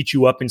just eat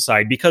you up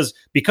inside, because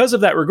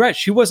of that regret,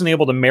 she wasn't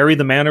able to marry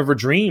the man of her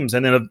dreams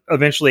and then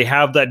eventually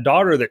have that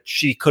daughter that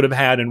she could have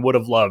had and would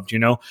have loved,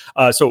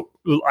 So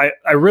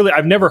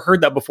I've never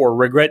heard that before.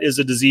 Regret is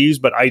a disease,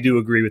 but I do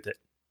agree with it.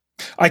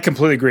 I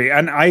completely agree.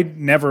 And I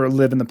never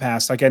live in the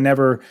past. I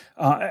never,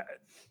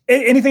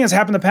 anything that's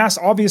happened in the past,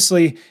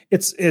 obviously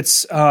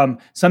it's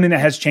something that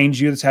has changed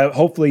you. That's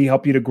hopefully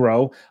helped you to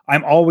grow.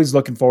 I'm always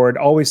looking forward,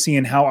 always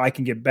seeing how I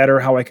can get better,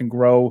 how I can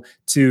grow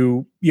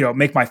to,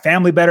 make my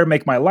family better,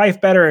 make my life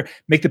better,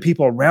 make the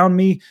people around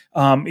me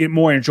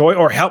more enjoy,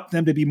 or help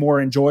them to be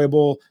more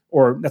enjoyable.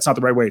 Or that's not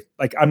the right way.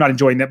 Like, I'm not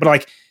enjoying that, but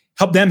like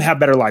help them have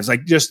better lives.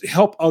 Like, just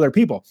help other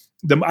people.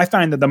 I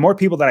find that the more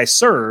people that I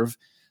serve,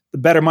 the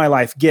better my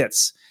life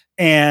gets.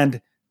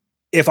 And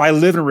if I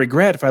live in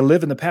regret, if I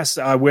live in the past,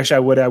 I wish I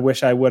would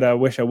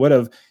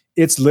have,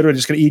 it's literally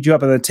just going to eat you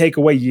up and then take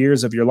away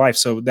years of your life.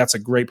 So that's a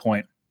great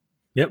point.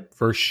 Yep,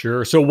 for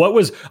sure.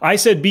 So I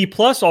said B+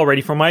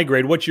 already for my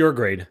grade. What's your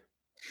grade?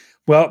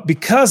 Well,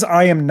 because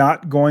I am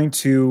not going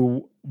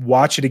to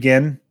watch it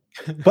again,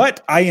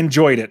 but I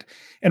enjoyed it.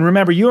 And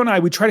remember, you and I,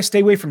 we try to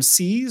stay away from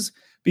C's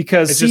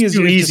because it's C just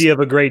is too easy of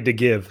a grade to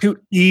give. Too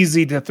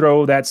easy to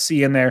throw that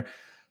C in there.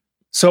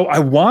 So I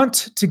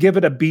want to give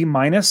it a B-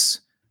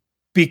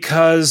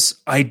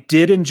 because I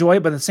did enjoy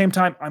it, but at the same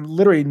time, I'm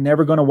literally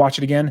never going to watch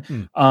it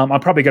again. I'm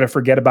probably going to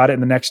forget about it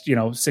in the next,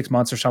 6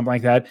 months or something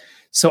like that.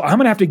 So I'm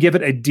going to have to give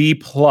it a D+,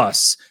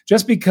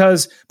 just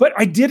because, but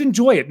I did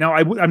enjoy it. Now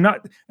I'm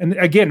not, and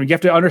again, you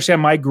have to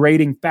understand my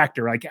grading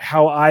factor, like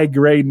how I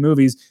grade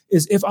movies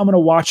is if I'm going to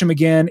watch them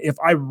again, if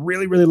I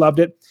really, really loved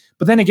it.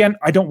 But then again,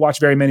 I don't watch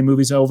very many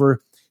movies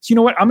over. So you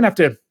know what? I'm going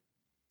to have to,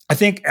 I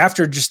think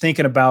after just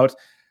thinking about,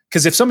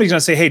 because if somebody's going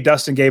to say, hey,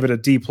 Dustin gave it a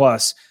D+,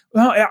 well,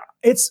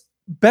 it's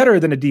better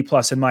than a D+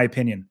 in my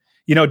opinion.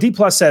 D+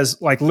 says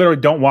like literally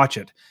don't watch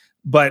it.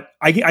 But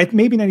I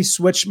maybe need to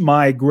switch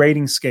my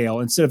grading scale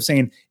instead of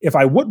saying if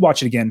I would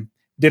watch it again,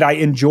 did I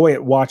enjoy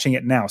it watching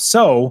it now?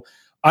 So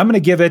I'm going to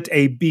give it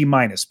a B-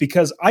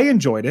 because I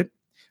enjoyed it.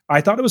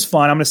 I thought it was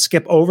fun. I'm going to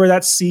skip over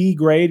that C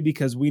grade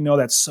because we know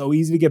that's so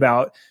easy to give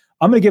out.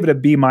 I'm going to give it a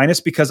B-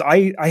 because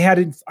I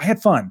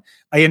had fun.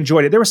 I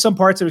enjoyed it. There were some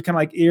parts that were kind of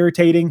like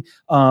irritating,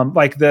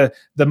 like the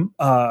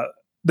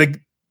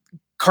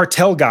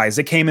cartel guys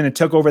that came in and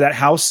took over that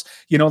house,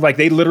 like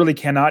they literally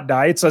cannot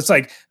die. So it's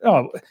like,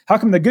 oh, how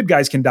come the good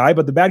guys can die,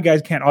 but the bad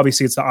guys can't?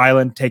 Obviously it's the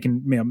island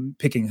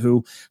picking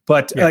who,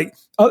 but like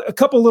a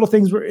couple of little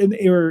things were a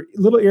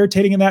little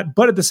irritating in that.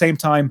 But at the same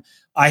time,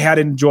 I had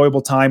an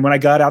enjoyable time. When I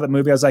got out of the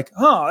movie, I was like,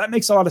 oh, that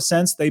makes a lot of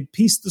sense. They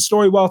pieced the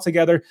story well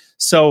together.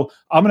 So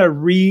I'm going to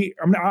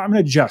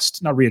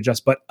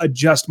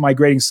adjust my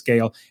grading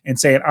scale and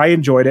say I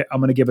enjoyed it. I'm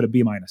going to give it a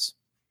B-.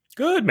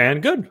 Good,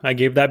 man. Good. I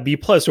gave that B+.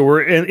 So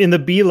we're in the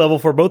B level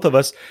for both of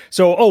us.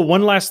 So,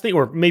 one last thing,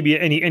 or maybe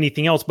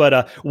anything else,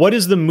 but what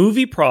is the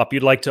movie prop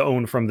you'd like to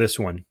own from this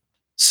one?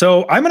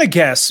 So I'm going to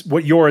guess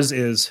what yours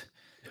is.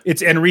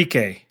 It's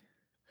Enrique.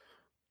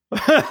 No,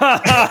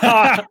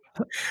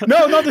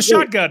 the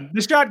shotgun.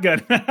 The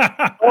shotgun.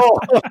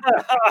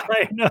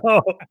 I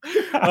know.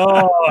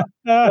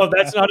 Oh,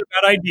 that's not a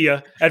bad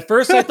idea. At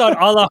first, I thought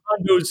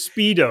Alejandro's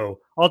Speedo.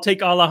 I'll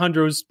take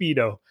Alejandro's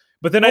Speedo.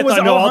 But then I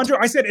thought, Alejandro?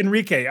 I said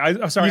Enrique.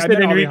 I'm sorry. You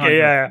said Enrique,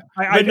 yeah.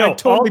 I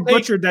totally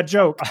butchered that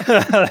joke.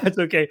 That's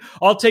okay.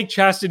 I'll take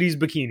Chastity's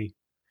bikini.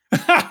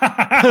 That's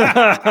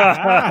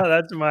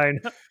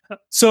mine.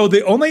 So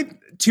the only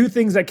two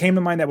things that came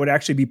to mind that would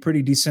actually be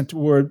pretty decent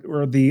were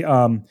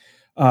the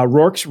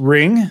Rourke's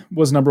ring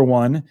was number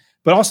one,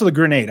 but also the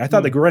grenade. I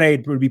thought the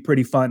grenade would be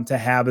pretty fun to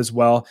have as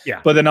well. Yeah.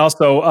 But then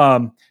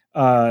also,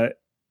 what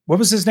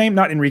was his name?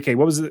 Not Enrique.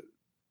 What was it?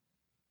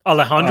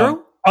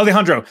 Alejandro?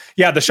 Alejandro.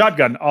 Yeah, the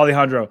shotgun,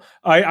 Alejandro.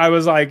 I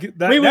was like,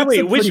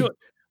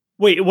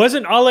 wait,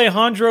 wasn't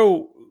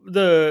Alejandro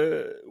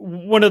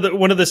one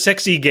of the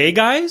sexy gay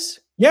guys?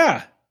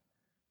 Yeah.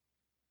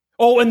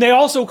 Oh, and they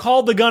also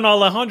called the gun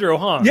Alejandro,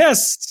 huh?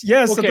 Yes.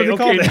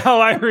 Okay, now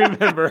I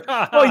remember.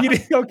 Oh, you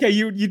did. Okay,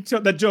 you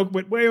that joke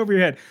went way over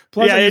your head.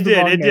 Plus, yeah, it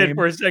did. It did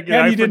for a second.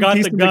 I forgot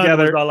the gun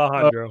together. Was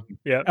Alejandro.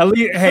 Yeah. At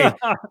least, hey.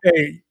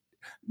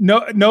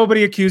 No,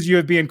 nobody accused you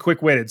of being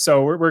quick-witted,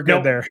 so we're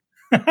good there.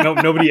 No,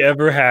 nobody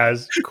ever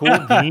has. Cool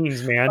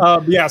beans, man.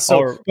 Yeah.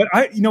 So, but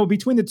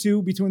between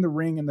the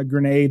ring and the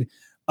grenade,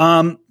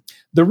 the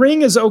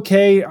ring is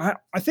okay. I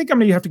think I'm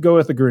gonna have to go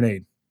with the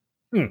grenade.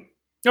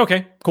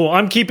 Okay, cool.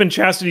 I'm keeping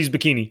Chastity's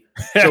bikini,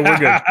 so we're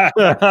good.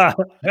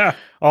 Yeah.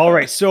 All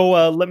right.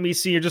 So let me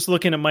see. You're just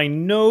looking at my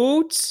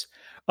notes.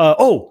 I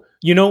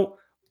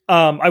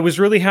was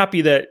really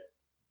happy that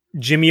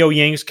Jimmy O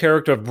Yang's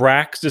character of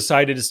Brax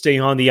decided to stay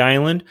on the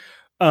island.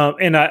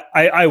 And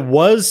I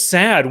was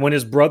sad when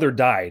his brother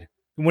died.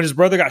 When his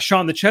brother got shot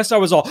in the chest, I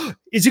was all,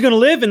 is he going to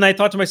live? And I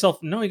thought to myself,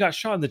 no, he got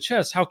shot in the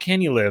chest. How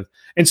can he live?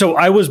 And so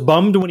I was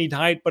bummed when he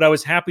died, but I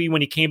was happy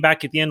when he came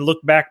back at the end,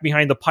 looked back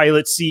behind the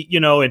pilot's seat,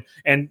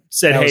 and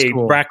said, hey,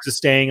 cool. Brax is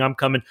staying. I'm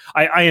coming.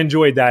 I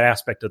enjoyed that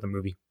aspect of the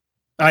movie.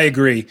 I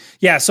agree.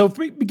 Yeah. So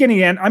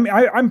beginning and end,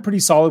 I'm pretty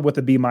solid with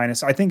a B-.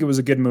 I think it was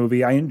a good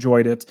movie. I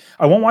enjoyed it.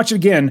 I won't watch it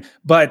again,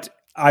 but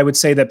I would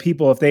say that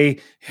people, if they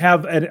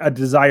have a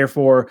desire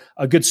for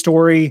a good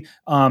story,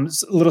 a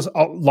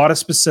lot of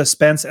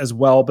suspense as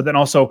well, but then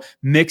also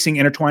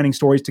intertwining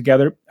stories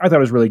together, I thought it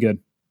was really good.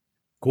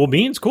 Cool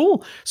beans.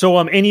 Cool. So,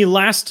 any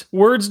last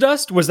words,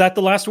 Dust? Was that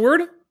the last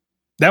word?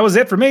 That was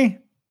it for me.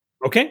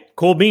 Okay,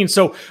 cool beans.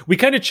 So we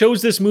kind of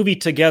chose this movie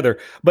together,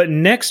 but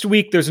next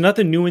week there's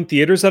nothing new in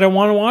theaters that I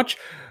want to watch,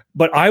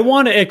 but I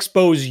want to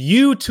expose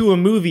you to a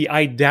movie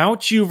I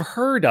doubt you've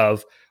heard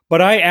of,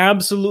 but I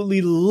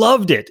absolutely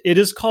loved it. It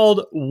is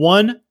called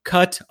One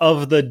Cut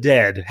of the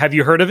Dead. Have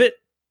you heard of it?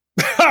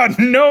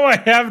 No, I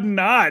have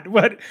not.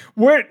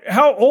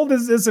 How old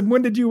is this and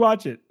when did you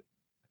watch it?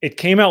 It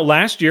came out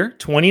last year,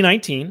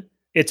 2019.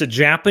 It's a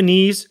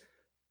Japanese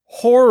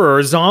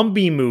horror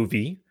zombie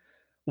movie.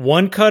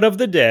 One Cut of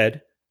the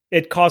Dead.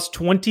 It cost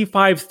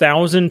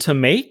 $25,000 to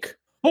make.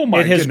 Oh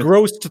my! It has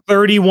grossed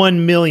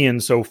 $31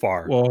 million so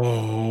far.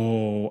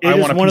 Whoa! It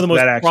is one of the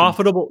most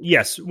profitable.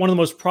 Yes, one of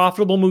the most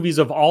profitable movies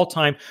of all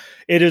time.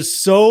 It is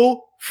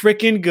so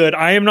freaking good.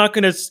 I am not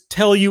going to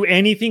tell you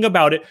anything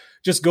about it.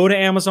 Just go to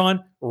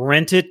Amazon,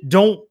 rent it.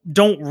 Don't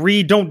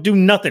read. Don't do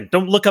nothing.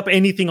 Don't look up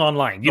anything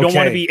online. You don't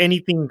want to be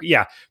anything.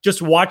 Yeah,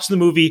 just watch the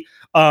movie.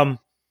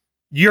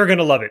 You're going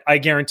to love it. I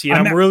guarantee it.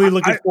 I'm really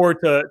looking forward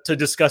to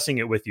discussing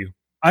it with you.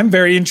 I'm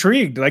very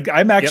intrigued. Like,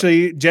 I'm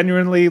actually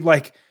genuinely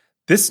like,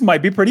 this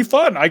might be pretty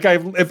fun. Like,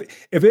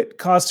 if it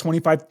costs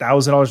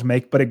 $25,000 to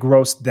make, but it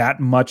grossed that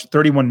much,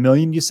 31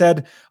 million, you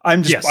said,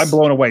 I'm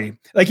blown away.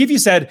 Like, if you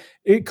said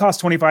it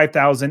cost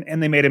 $25,000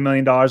 and they made $1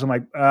 million, I'm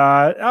like,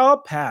 I'll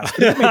pass.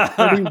 But if they made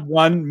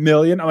 31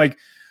 million, I'm like,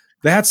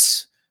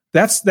 that's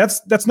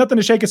nothing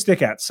to shake a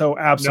stick at. So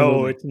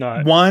absolutely, no, it's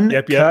not. One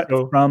cut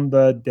from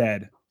the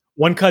dead.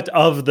 One Cut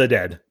of the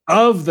Dead.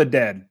 Of the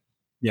Dead.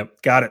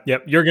 Yep. Got it.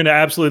 Yep. You're going to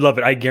absolutely love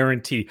it. I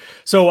guarantee.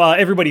 So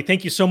everybody,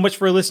 thank you so much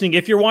for listening.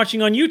 If you're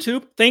watching on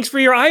YouTube, thanks for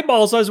your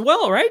eyeballs as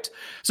well, right?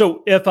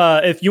 So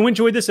if you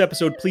enjoyed this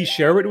episode, please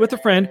share it with a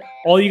friend.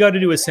 All you got to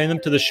do is send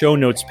them to the show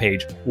notes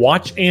page,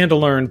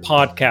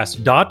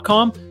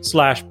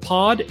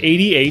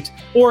 watchandlearnpodcast.com/pod88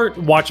 or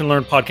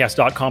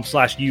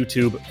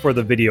watchandlearnpodcast.com/YouTube for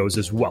the videos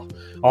as well.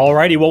 All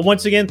righty. Well,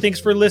 once again, thanks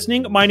for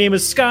listening. My name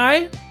is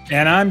Sky.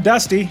 And I'm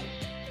Dusty.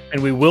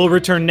 And we will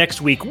return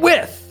next week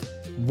with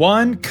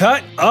One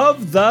Cut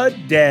of the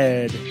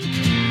Dead.